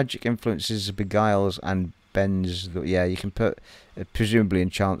 Your magic influences, beguiles, and bends. Yeah, you can put, presumably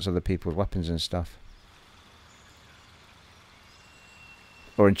enchants other people's weapons and stuff.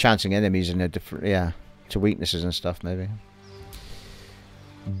 Or enchanting enemies in a different, yeah, to weaknesses and stuff, maybe.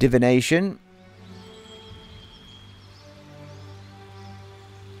 Divination.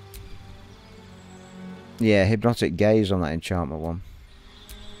 Yeah, hypnotic gaze on that enchantment one.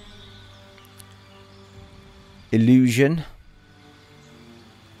 Illusion.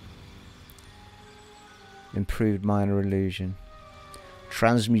 Improved minor illusion.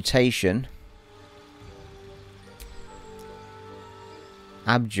 Transmutation.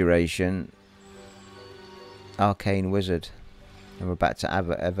 Abjuration. Arcane wizard. And we're back to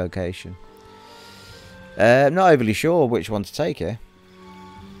evocation. I'm not overly sure which one to take here.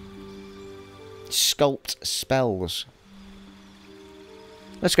 Sculpt spells.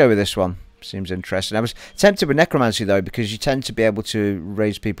 Let's go with this one. Seems interesting. I was tempted with necromancy though, because you tend to be able to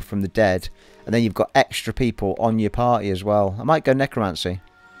raise people from the dead, and then you've got extra people on your party as well. I might go necromancy.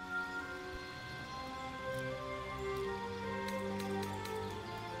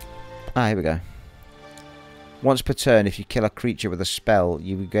 Ah, here we go. Once per turn, if you kill a creature with a spell,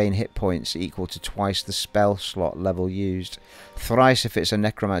 you gain hit points equal to twice the spell slot level used. Thrice if it's a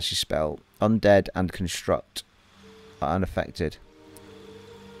necromancy spell. Undead and construct are unaffected.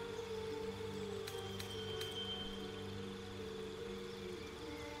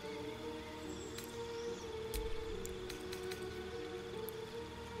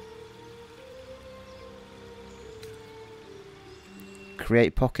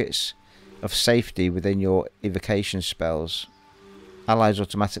 Create pockets of safety within your evocation spells. Allies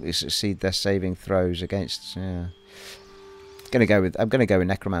automatically succeed their saving throws against. Yeah, I'm gonna go with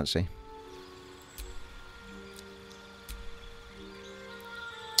necromancy.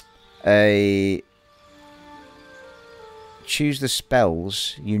 Choose the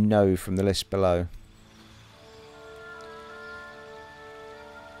spells you know from the list below.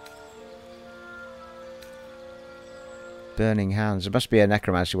 Burning Hands. There must be a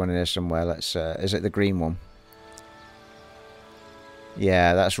necromancy one in there somewhere. Let's. Is it the green one?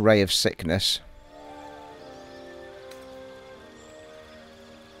 Yeah, that's Ray of Sickness.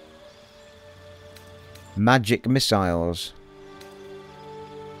 Magic Missiles.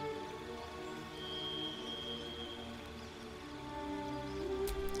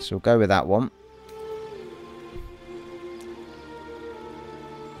 So we'll go with that one.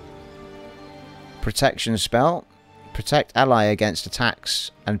 Protection spell. Protect ally against attacks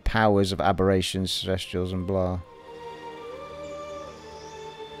and powers of aberrations, celestials, and blah.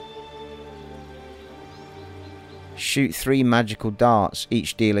 Shoot 3 magical darts,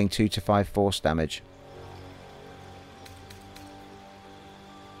 each dealing 2 to 5 force damage.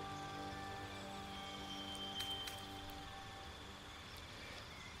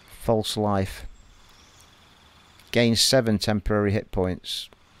 False life. Gain 7 temporary hit points.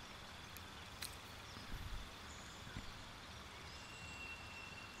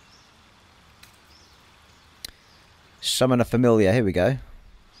 Summon a familiar. Here we go.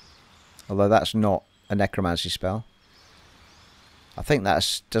 Although that's not a necromancy spell. I think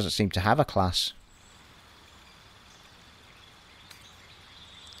that doesn't seem to have a class.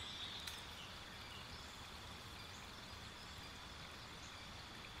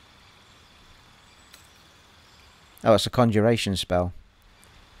 Oh, it's a conjuration spell.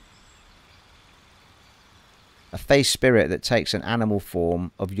 A face spirit that takes an animal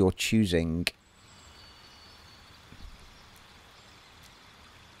form of your choosing.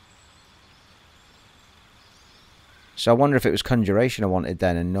 So I wonder if it was conjuration I wanted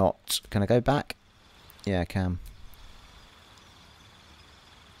then and not... Can I go back? Yeah, I can.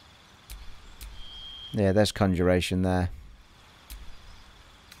 Yeah, there's conjuration there.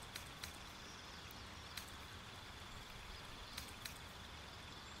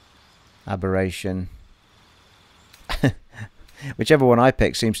 Aberration. Whichever one I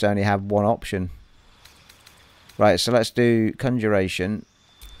pick seems to only have one option. Right, so let's do conjuration.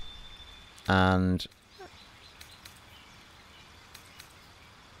 And...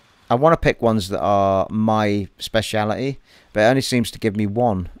 I want to pick ones that are my speciality, but it only seems to give me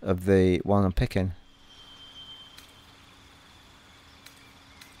one of the one I'm picking.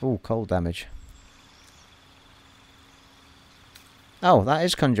 Oh, cold damage. Oh, that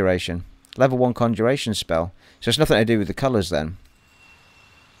is conjuration. Level 1 conjuration spell. So it's nothing to do with the colours then.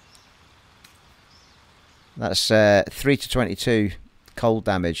 That's 3 to 22 cold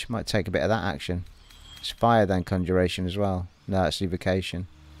damage. Might take a bit of that action. It's fire then conjuration as well. No, it's evocation.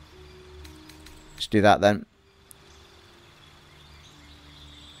 Let's do that then.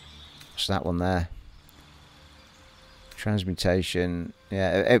 What's that one there? Transmutation.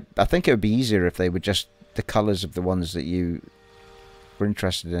 Yeah, I think it would be easier if they were just the colours of the ones that you were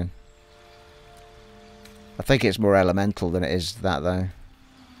interested in. I think it's more elemental than it is that though.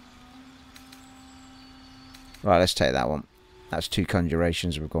 Right, let's take that one. That's 2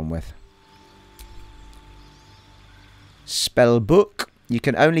 conjurations we've gone with. Spell book. You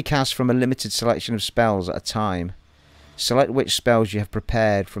can only cast from a limited selection of spells at a time. Select which spells you have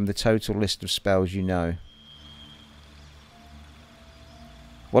prepared from the total list of spells you know.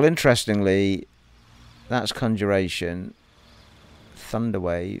 Well, interestingly, That's conjuration.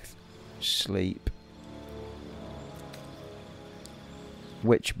 Thunderwave. Sleep.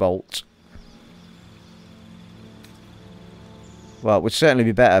 Witch bolt. Well, it would certainly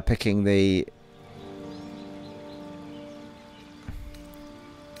be better picking the...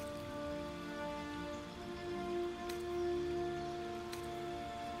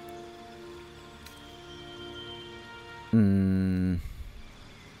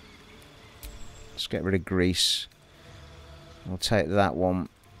 Let's get rid of grease. We'll take that one.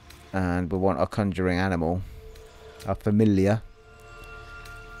 And we want a conjuring animal. A familiar.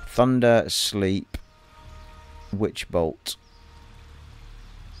 Thunder, sleep. Witch bolt.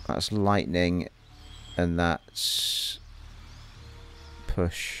 That's lightning. And that's...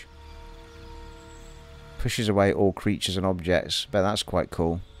 push. Pushes away all creatures and objects. But that's quite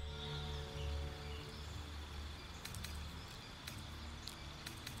cool.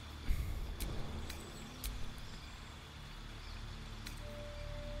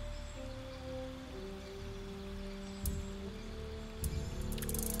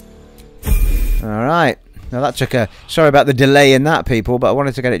 Alright. Now that took a... Sorry about the delay in that, people, but I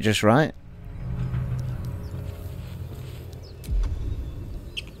wanted to get it just right.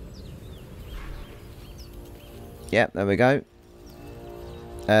 Yep, there we go.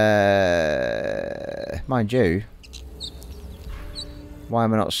 Mind you, why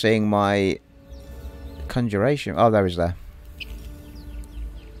am I not seeing my conjuration? Oh, there is there.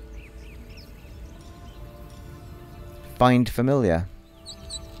 Find familiar.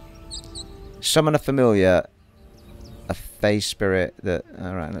 Summon a familiar. A phase spirit that...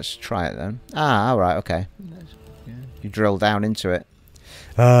 Alright, let's try it then. Ah, alright, okay. You drill down into it.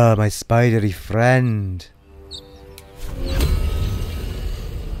 Ah, my spidery friend.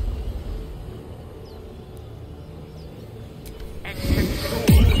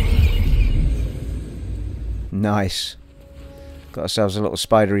 Nice. Got ourselves a little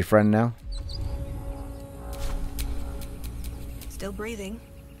spidery friend now. Still breathing,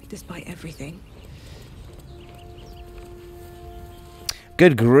 despite everything.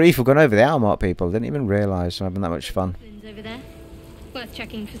 Good grief, we've gone over the hour mark, people. Didn't even realise I'm having that much fun. Over there. Worth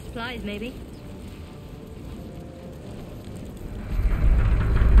checking for supplies, maybe.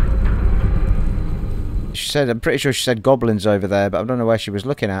 She said, I'm pretty sure she said goblins over there, but I don't know where she was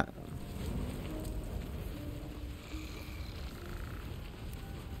looking at.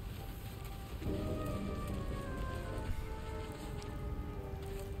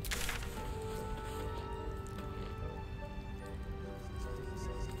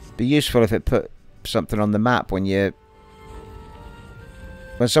 Be useful if it put something on the map when you...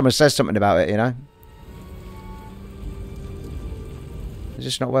 when someone says something about it, you know? Is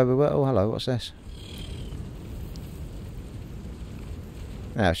this not where we were? Oh, hello, what's this?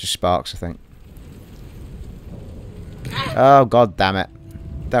 No, it's just sparks, I think. Oh, god damn it.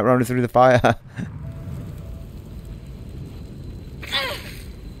 That running through the fire.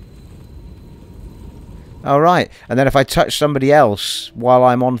 Alright, and then if I touch somebody else while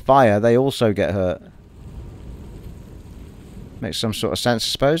I'm on fire, they also get hurt. Makes some sort of sense, I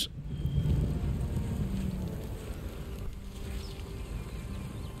suppose.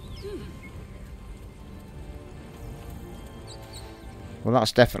 Well,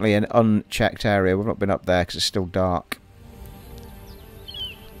 that's definitely an unchecked area. We've not been up there because it's still dark.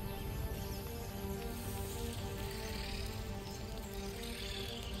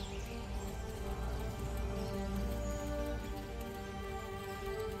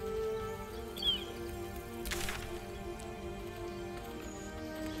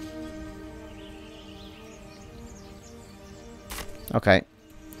 Okay.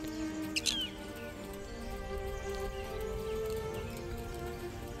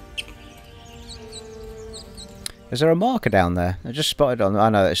 Is there a marker down there? I just spotted on... I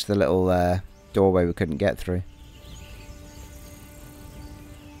know it's the little doorway we couldn't get through.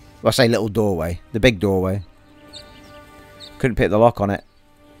 Well, I say little doorway. The big doorway. Couldn't pick the lock on it.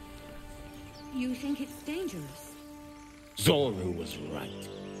 You think it's dangerous? Zoru was right.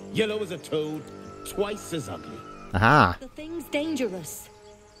 Yellow as a toad, twice as ugly. Aha! The thing's dangerous.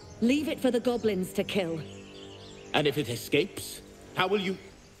 Leave it for the goblins to kill. And if it escapes, how will you...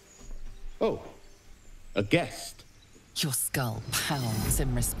 Oh, a guest. Your skull pounds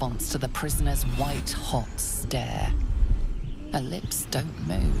in response to the prisoner's white-hot stare. Her lips don't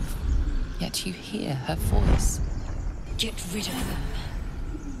move, yet you hear her voice. Get rid of them.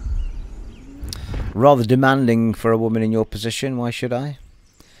 Rather demanding for a woman in your position, why should I?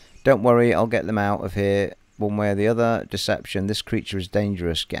 Don't worry, I'll get them out of here. One way or the other. Deception. This creature is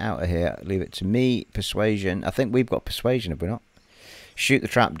dangerous. Get out of here. Leave it to me. Persuasion. I think we've got persuasion, have we not? Shoot the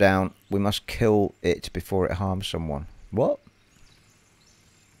trap down. We must kill it before it harms someone. What?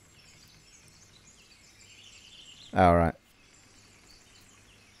 Alright.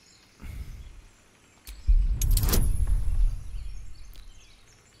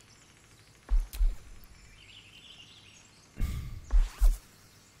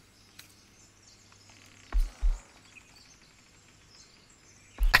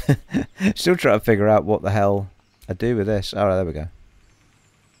 Still trying to figure out what the hell I do with this. Alright, there we go.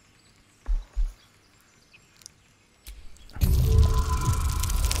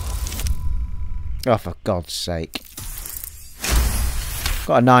 Oh, for God's sake.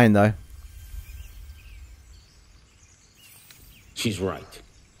 Got a 9, though. She's right.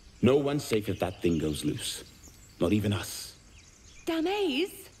 No one's safe if that thing goes loose. Not even us.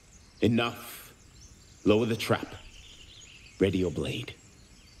 Damays? Enough. Lower the trap. Ready your blade.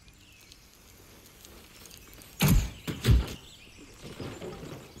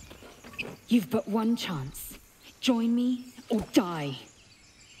 You've but one chance. Join me or die.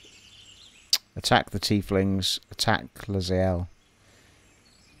 Attack the tieflings. Attack Laezel.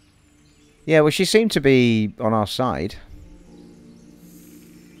 Yeah, well, she seemed to be on our side.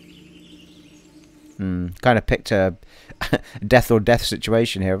 Kind of picked a death or death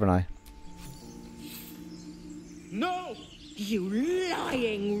situation here, haven't I? No! You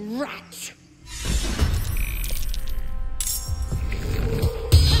lying rat!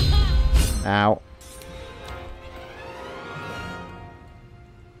 Ow.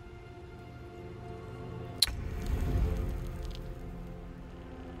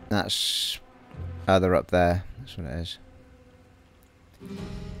 That's... Oh, they're up there. That's what it is.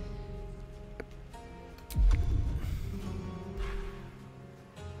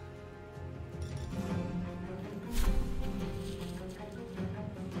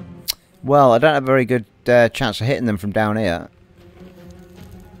 Well, I don't have a very good chance of hitting them from down here.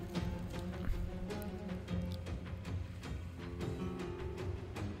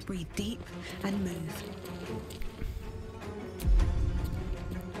 Breathe deep and move.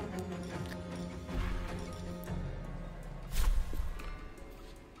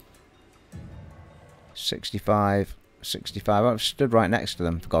 $65. I've stood right next to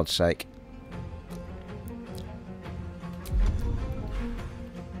them, for God's sake.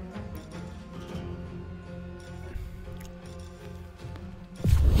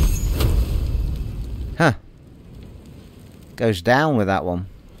 Huh. Goes down with that one.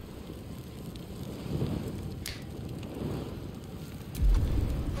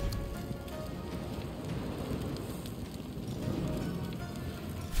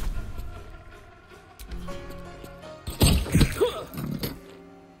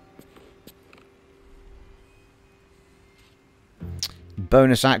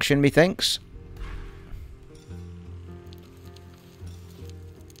 Bonus action, methinks.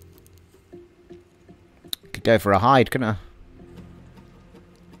 Could go for a hide, couldn't I?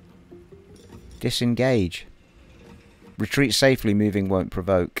 Disengage. Retreat safely, moving won't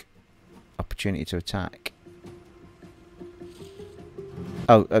provoke. Opportunity to attack.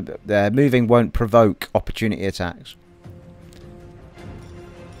 Oh, moving won't provoke opportunity attacks.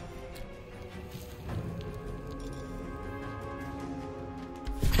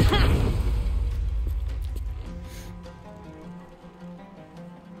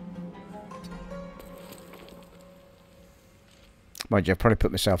 Mind you, I've probably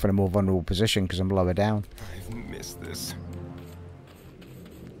put myself in a more vulnerable position because I'm lower down. I've missed this.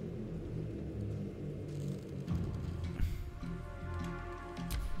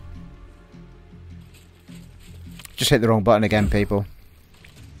 Just hit the wrong button again, people.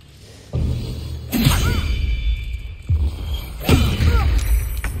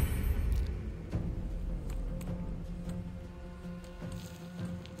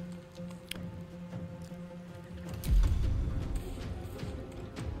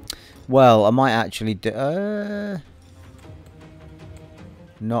 Well, I might actually do...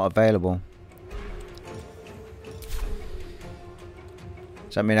 not available.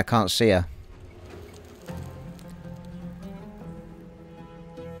 Does that mean I can't see her?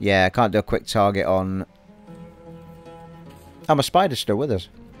 Yeah, I can't do a quick target on... Oh, my spider's still with us.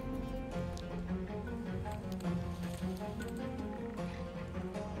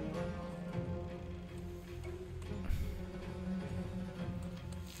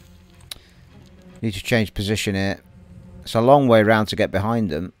 Need to change position here. It's a long way around to get behind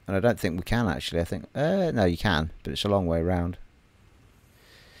them, and I don't think we can actually. I think no, you can, but it's a long way around.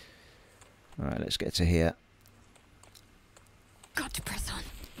 All right, let's get to here. Got to press on.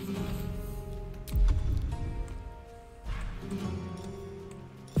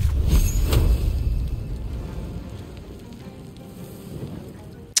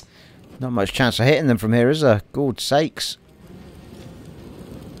 Not much chance of hitting them from here, is there? God's sakes.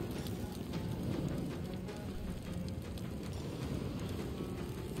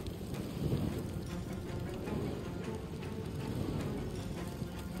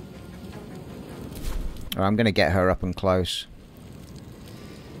 Right, I'm going to get her up and close.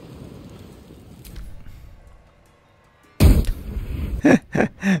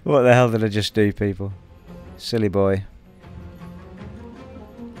 What the hell did I just do, people? Silly boy.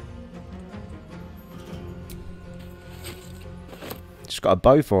 Just got a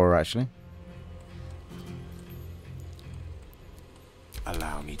bow for her, actually.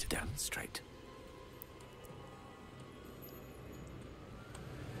 Allow me to demonstrate.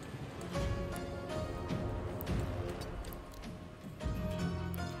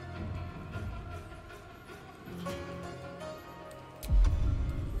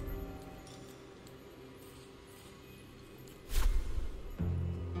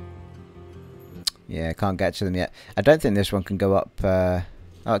 Yeah, I can't get to them yet. I don't think this one can go up. Oh,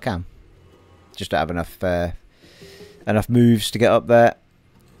 it can. Just don't have enough moves to get up there.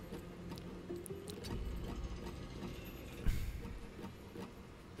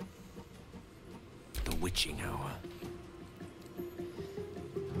 The witching hour.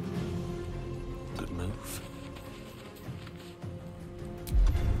 Good move.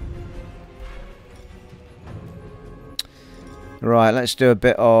 Right, let's do a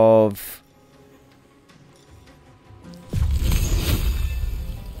bit of...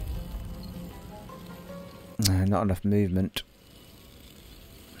 No, not enough movement.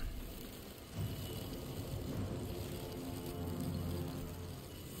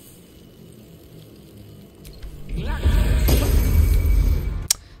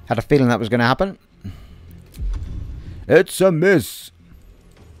 Had a feeling that was going to happen. It's a miss.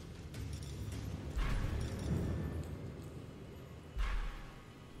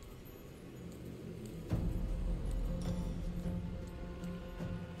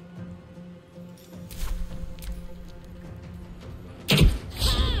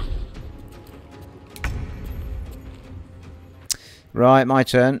 Right, my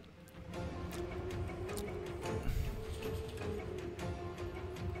turn.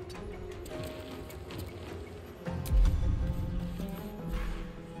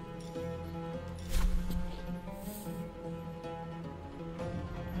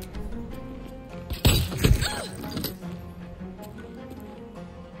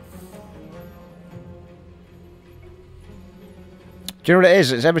 Do you know what it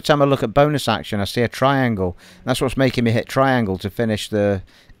is? It's every time I look at bonus action, I see a triangle. That's what's making me hit triangle to finish the...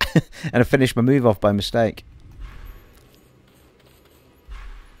 and I finish my move off by mistake.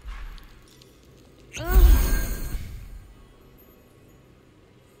 Time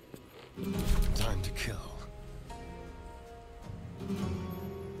to kill.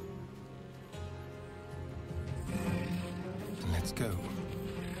 Let's go.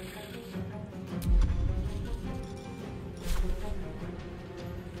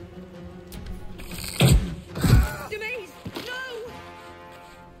 Damays, no!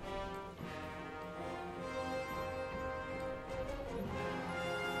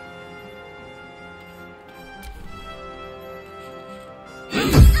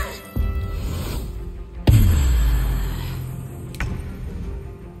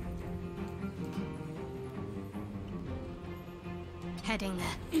 Heading there.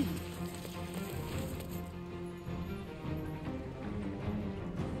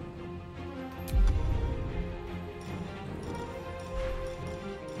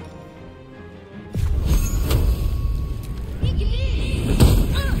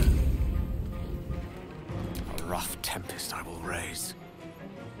 A rough tempest I will raise.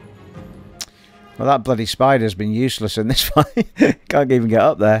 Well, that bloody spider's been useless in this fight. Can't even get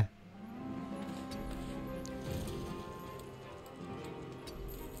up there.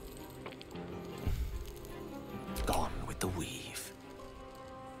 Gone with the weave.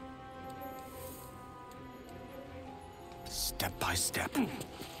 Step by step.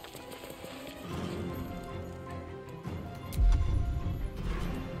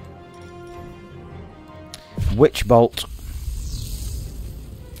 Witch bolt.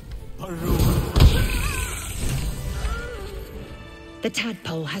 The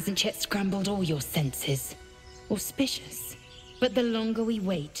tadpole hasn't yet scrambled all your senses. Auspicious. But the longer we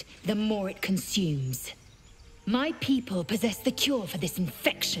wait, the more it consumes. My people possess the cure for this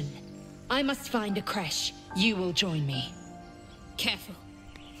infection. I must find a creche. You will join me. Careful.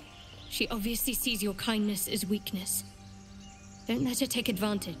 She obviously sees your kindness as weakness. Don't let her take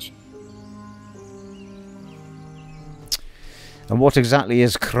advantage. And what exactly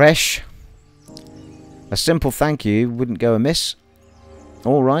is creche? A simple thank you wouldn't go amiss.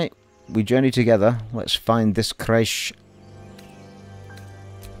 Alright, we journey together. Let's find this creche.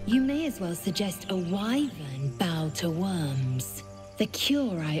 You may as well suggest a wyvern bow to worms. The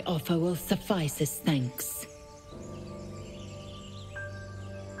cure I offer will suffice as thanks.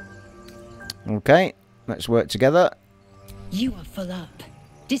 Okay, let's work together. You are full up.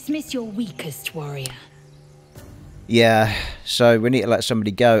 Dismiss your weakest warrior. Yeah, so we need to let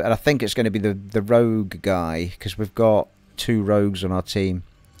somebody go, and I think it's going to be the rogue guy, because we've got 2 rogues on our team.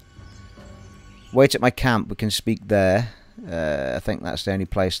 Wait at my camp, we can speak there. I think that's the only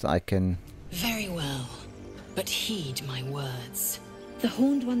place that I can... Very well, but heed my words. The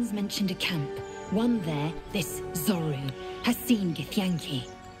Horned Ones mentioned a camp. One there, this Zoru, has seen Githyanki.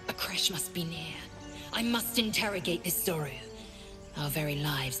 A creche must be near. I must interrogate this Zoru. Our very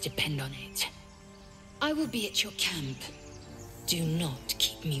lives depend on it. I will be at your camp. Do not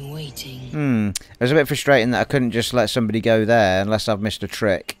keep me waiting. It was a bit frustrating that I couldn't just let somebody go there unless I've missed a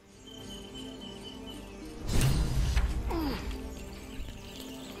trick.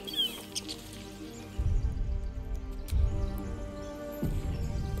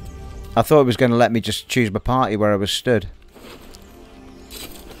 I thought it was going to let me just choose my party where I was stood.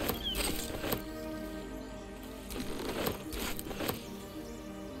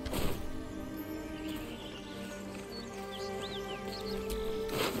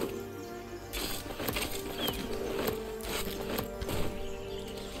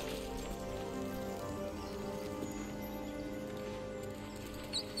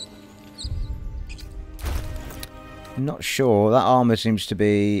 Not sure. That armor seems to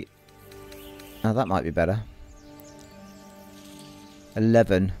be... Oh, that might be better.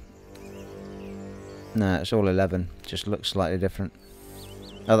 11. No, it's all 11. Just looks slightly different.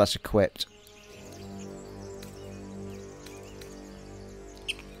 Oh, that's equipped.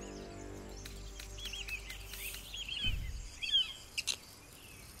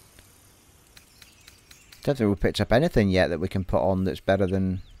 Don't think we've picked up anything yet that we can put on that's better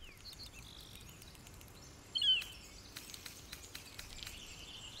than...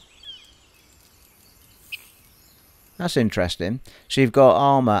 That's interesting. So you've got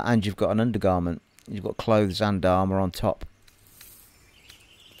armour and you've got an undergarment. You've got clothes and armour on top.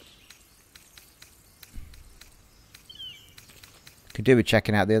 Could do with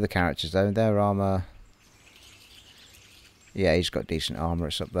checking out the other characters though. Their armour... Yeah, he's got decent armour.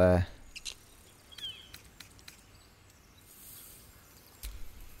 It's up there.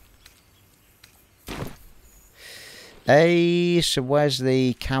 Hey, so where's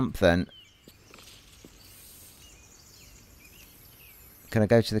the camp then? Can I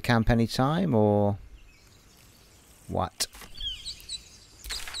go to the camp any time, or what?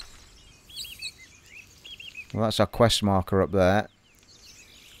 Well, that's our quest marker up there.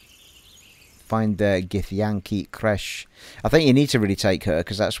 Find the Githyanki creche. I think you need to really take her,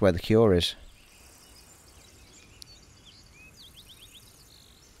 because that's where the cure is.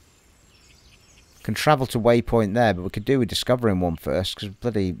 Can travel to waypoint there, but we could do with discovering one first, because we're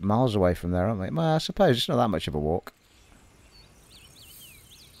bloody miles away from there, aren't we? Well, I suppose it's not that much of a walk.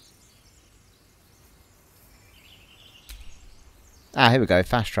 Ah, here we go.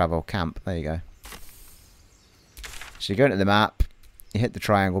 Fast travel camp. There you go. So you go into the map, you hit the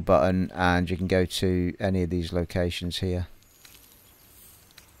triangle button, and you can go to any of these locations here.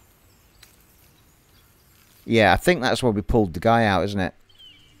 Yeah, I think that's where we pulled the guy out, isn't it?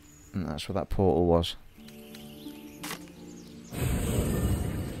 And that's where that portal was.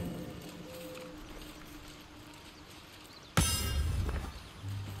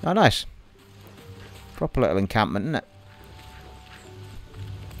 Oh, nice. Proper little encampment, isn't it?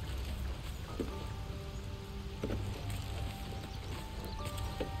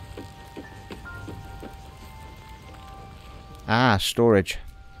 Ah, storage.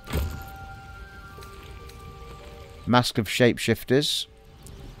 Mask of Shapeshifters.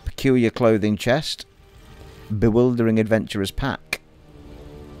 Peculiar clothing chest. Bewildering adventurer's pack.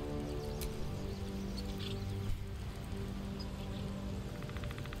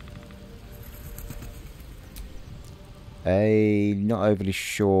 Not overly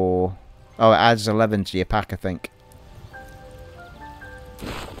sure. Oh, it adds 11 to your pack, I think.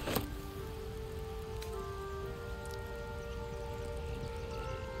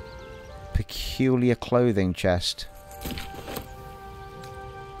 Peculiar clothing chest.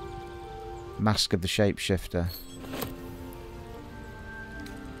 Mask of the Shapeshifter.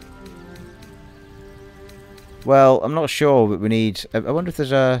 Well, I'm not sure, but we need... I wonder if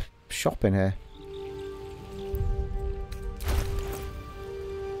there's a shop in here.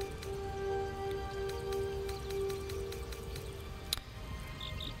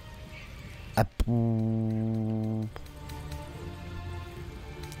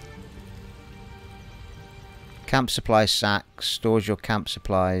 Camp supply sack stores your camp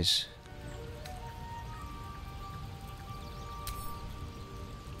supplies.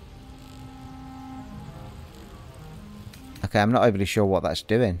 Okay, I'm not overly sure what that's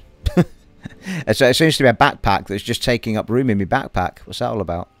doing. So it seems to be a backpack that's just taking up room in my backpack. What's that all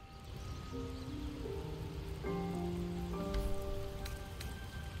about?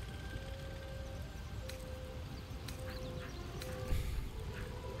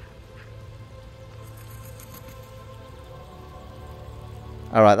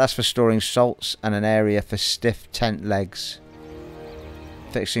 Alright, that's for storing salts and an area for stiff tent legs.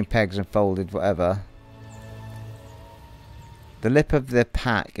 Fixing pegs and folded, whatever. The lip of the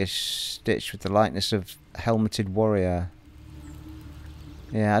pack is stitched with the likeness of helmeted warrior.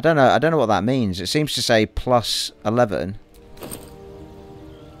 Yeah, I don't know what that means. It seems to say plus 11.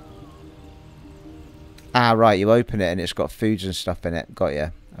 Ah, right, you open it and it's got foods and stuff in it. Got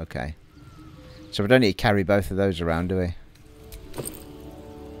you. Okay. So we don't need to carry both of those around, do we?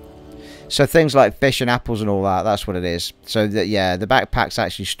 So things like fish and apples and all that, that's what it is. So, yeah, the backpack's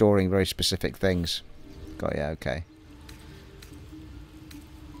actually storing very specific things. Got you, okay.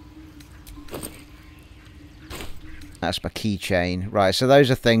 That's my keychain. Right, so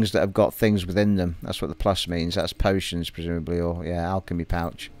those are things that have got things within them. That's what the plus means. That's potions, presumably, or, yeah, alchemy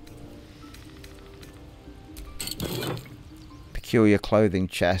pouch. Peculiar clothing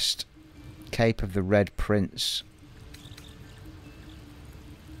chest. Cape of the Red Prince.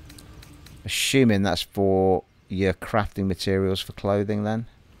 Assuming that's for your crafting materials for clothing then.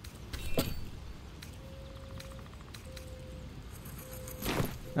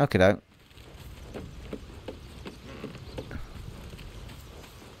 Okay, doke.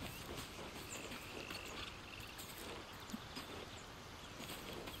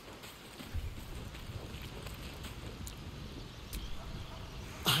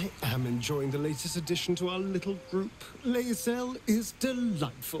 I am enjoying the latest addition to our little group. Laezel is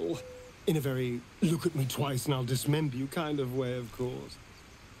delightful. In a very look at me twice and I'll dismember you kind of way, of course.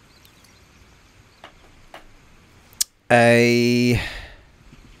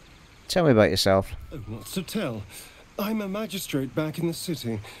 Tell me about yourself. Oh, what's to tell? I'm a magistrate back in the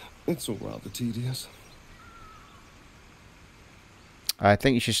city. It's all rather tedious. I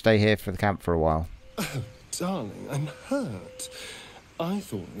think you should stay here for the camp for a while. Oh, darling, I'm hurt. I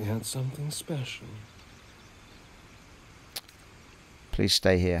thought we had something special. Please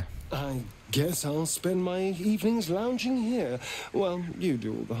stay here. I guess I'll spend my evenings lounging here while you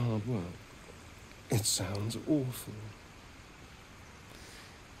do all the hard work. It sounds awful.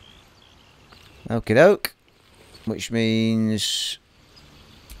 Okie doke. Which means...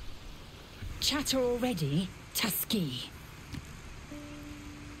 Chatter already, Tusky.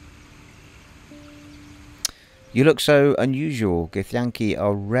 You look so unusual. Githyanki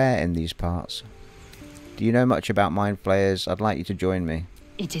are rare in these parts. Do you know much about mind flayers? I'd like you to join me.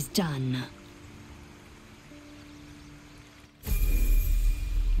 It is done.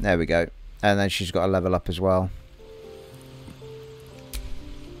 There we go. And then she's got a level up as well.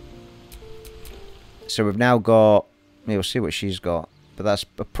 So we've now got... We'll see what she's got. But that's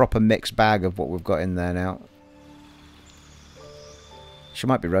a proper mixed bag of what we've got in there now. She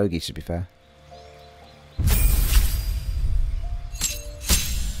might be roguey, to be fair.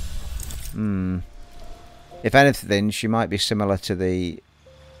 If anything, she might be similar to the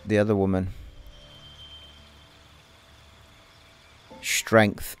other woman.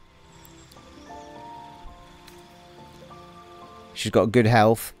 Strength. She's got good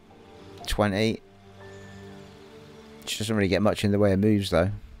health. 20. She doesn't really get much in the way of moves,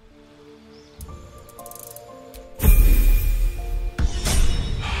 though.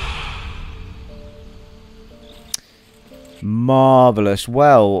 Marvellous.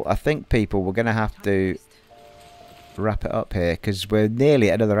 Well, I think, people, we're going to have to wrap it up here, because we're nearly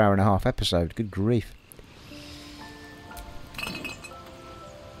at another hour and a half episode. Good grief.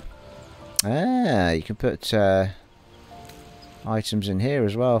 Ah, you can put items in here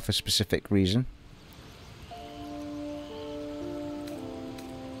as well for specific reason.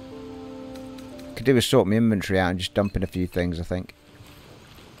 Could do with sorting my inventory out and just dumping a few things, I think.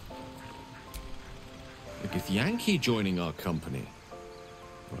 A Githyanki joining our company.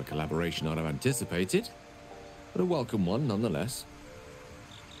 Not a collaboration I'd have anticipated, but a welcome one nonetheless.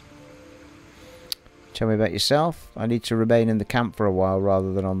 Tell me about yourself. I need to remain in the camp for a while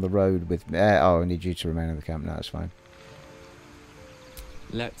rather than on the road with me. Oh, I need you to remain in the camp. No, that's fine.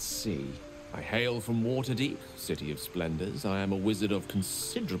 Let's see. I hail from Waterdeep, city of splendors. I am a wizard of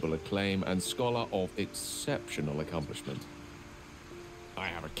considerable acclaim and scholar of exceptional accomplishment. I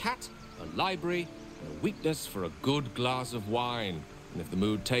have a cat, a library, and a weakness for a good glass of wine. And if the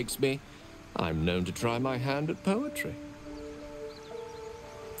mood takes me, I'm known to try my hand at poetry.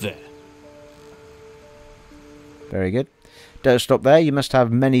 There. Very good. Don't stop there. You must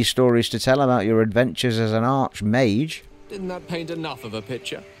have many stories to tell about your adventures as an archmage. Didn't that paint enough of a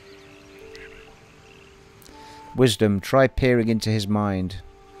picture? Wisdom. Try peering into his mind.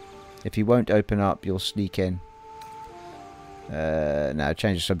 If he won't open up, you'll sneak in. No,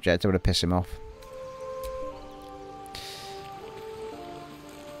 change the subject. I want to piss him off.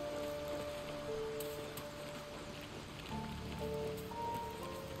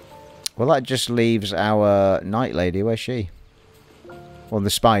 Well, that just leaves our night lady. Where's she? Well, the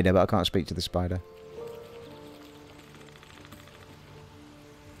spider, but I can't speak to the spider.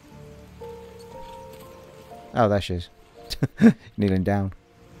 Oh, there she is. Kneeling down.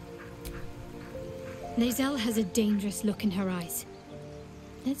 Laezel has a dangerous look in her eyes.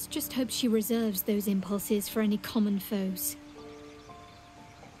 Let's just hope she reserves those impulses for any common foes.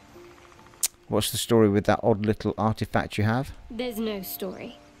 What's the story with that odd little artifact you have? There's no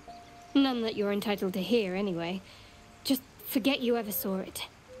story. None that you're entitled to hear, anyway. Just forget you ever saw it.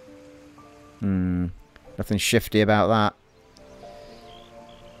 Nothing shifty about that.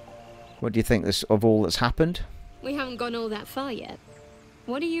 What do you think of all that's happened? We haven't gone all that far yet.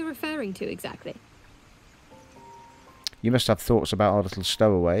 What are you referring to exactly? You must have thoughts about our little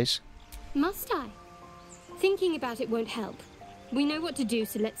stowaways. Must I? Thinking about it won't help. We know what to do,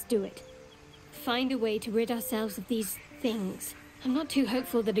 so let's do it. Find a way to rid ourselves of these things. I'm not too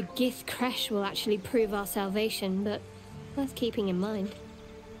hopeful that a Gith crash will actually prove our salvation, but worth keeping in mind.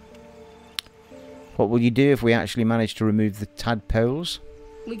 What will you do if we actually manage to remove the tadpoles?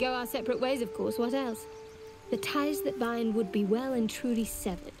 We go our separate ways, of course. What else? The ties that bind would be well and truly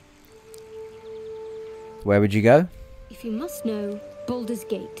severed. Where would you go? If you must know, Baldur's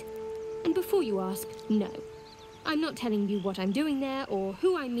Gate. And before you ask, no. I'm not telling you what I'm doing there, or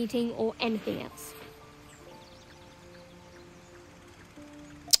who I'm meeting, or anything else.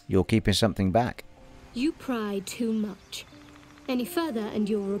 You're keeping something back. You pry too much. Any further and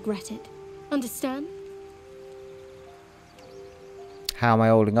you'll regret it. Understand? How am I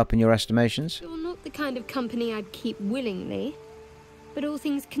holding up in your estimations? You're not the kind of company I'd keep willingly. But all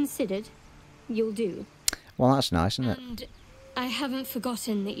things considered, you'll do. Well, that's nice, isn't it? And I haven't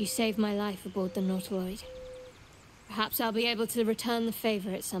forgotten that you saved my life aboard the Nautiloid. Perhaps I'll be able to return the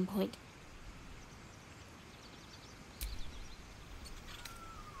favour at some point.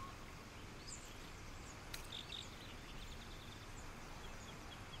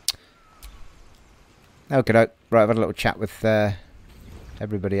 Okay, right, I've had a little chat with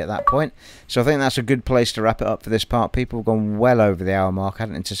everybody at that point. So I think that's a good place to wrap it up for this part. People have gone well over the hour mark. I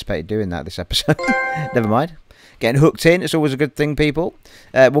hadn't anticipated doing that this episode. Never mind. Getting hooked in, it's always a good thing, people.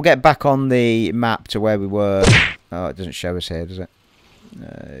 We'll get back on the map to where we were. Oh, it doesn't show us here, does it?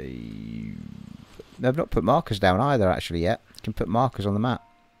 They've not put markers down either, actually, yet. You can put markers on the map.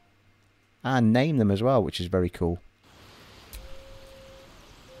 And name them as well, which is very cool.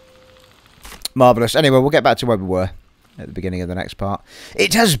 Marvellous. Anyway, we'll get back to where we were at the beginning of the next part.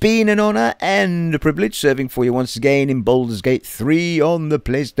 It has been an honour and a privilege serving for you once again in Baldur's Gate 3 on the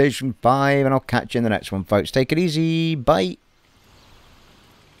PlayStation 5, and I'll catch you in the next one, folks. Take it easy. Bye.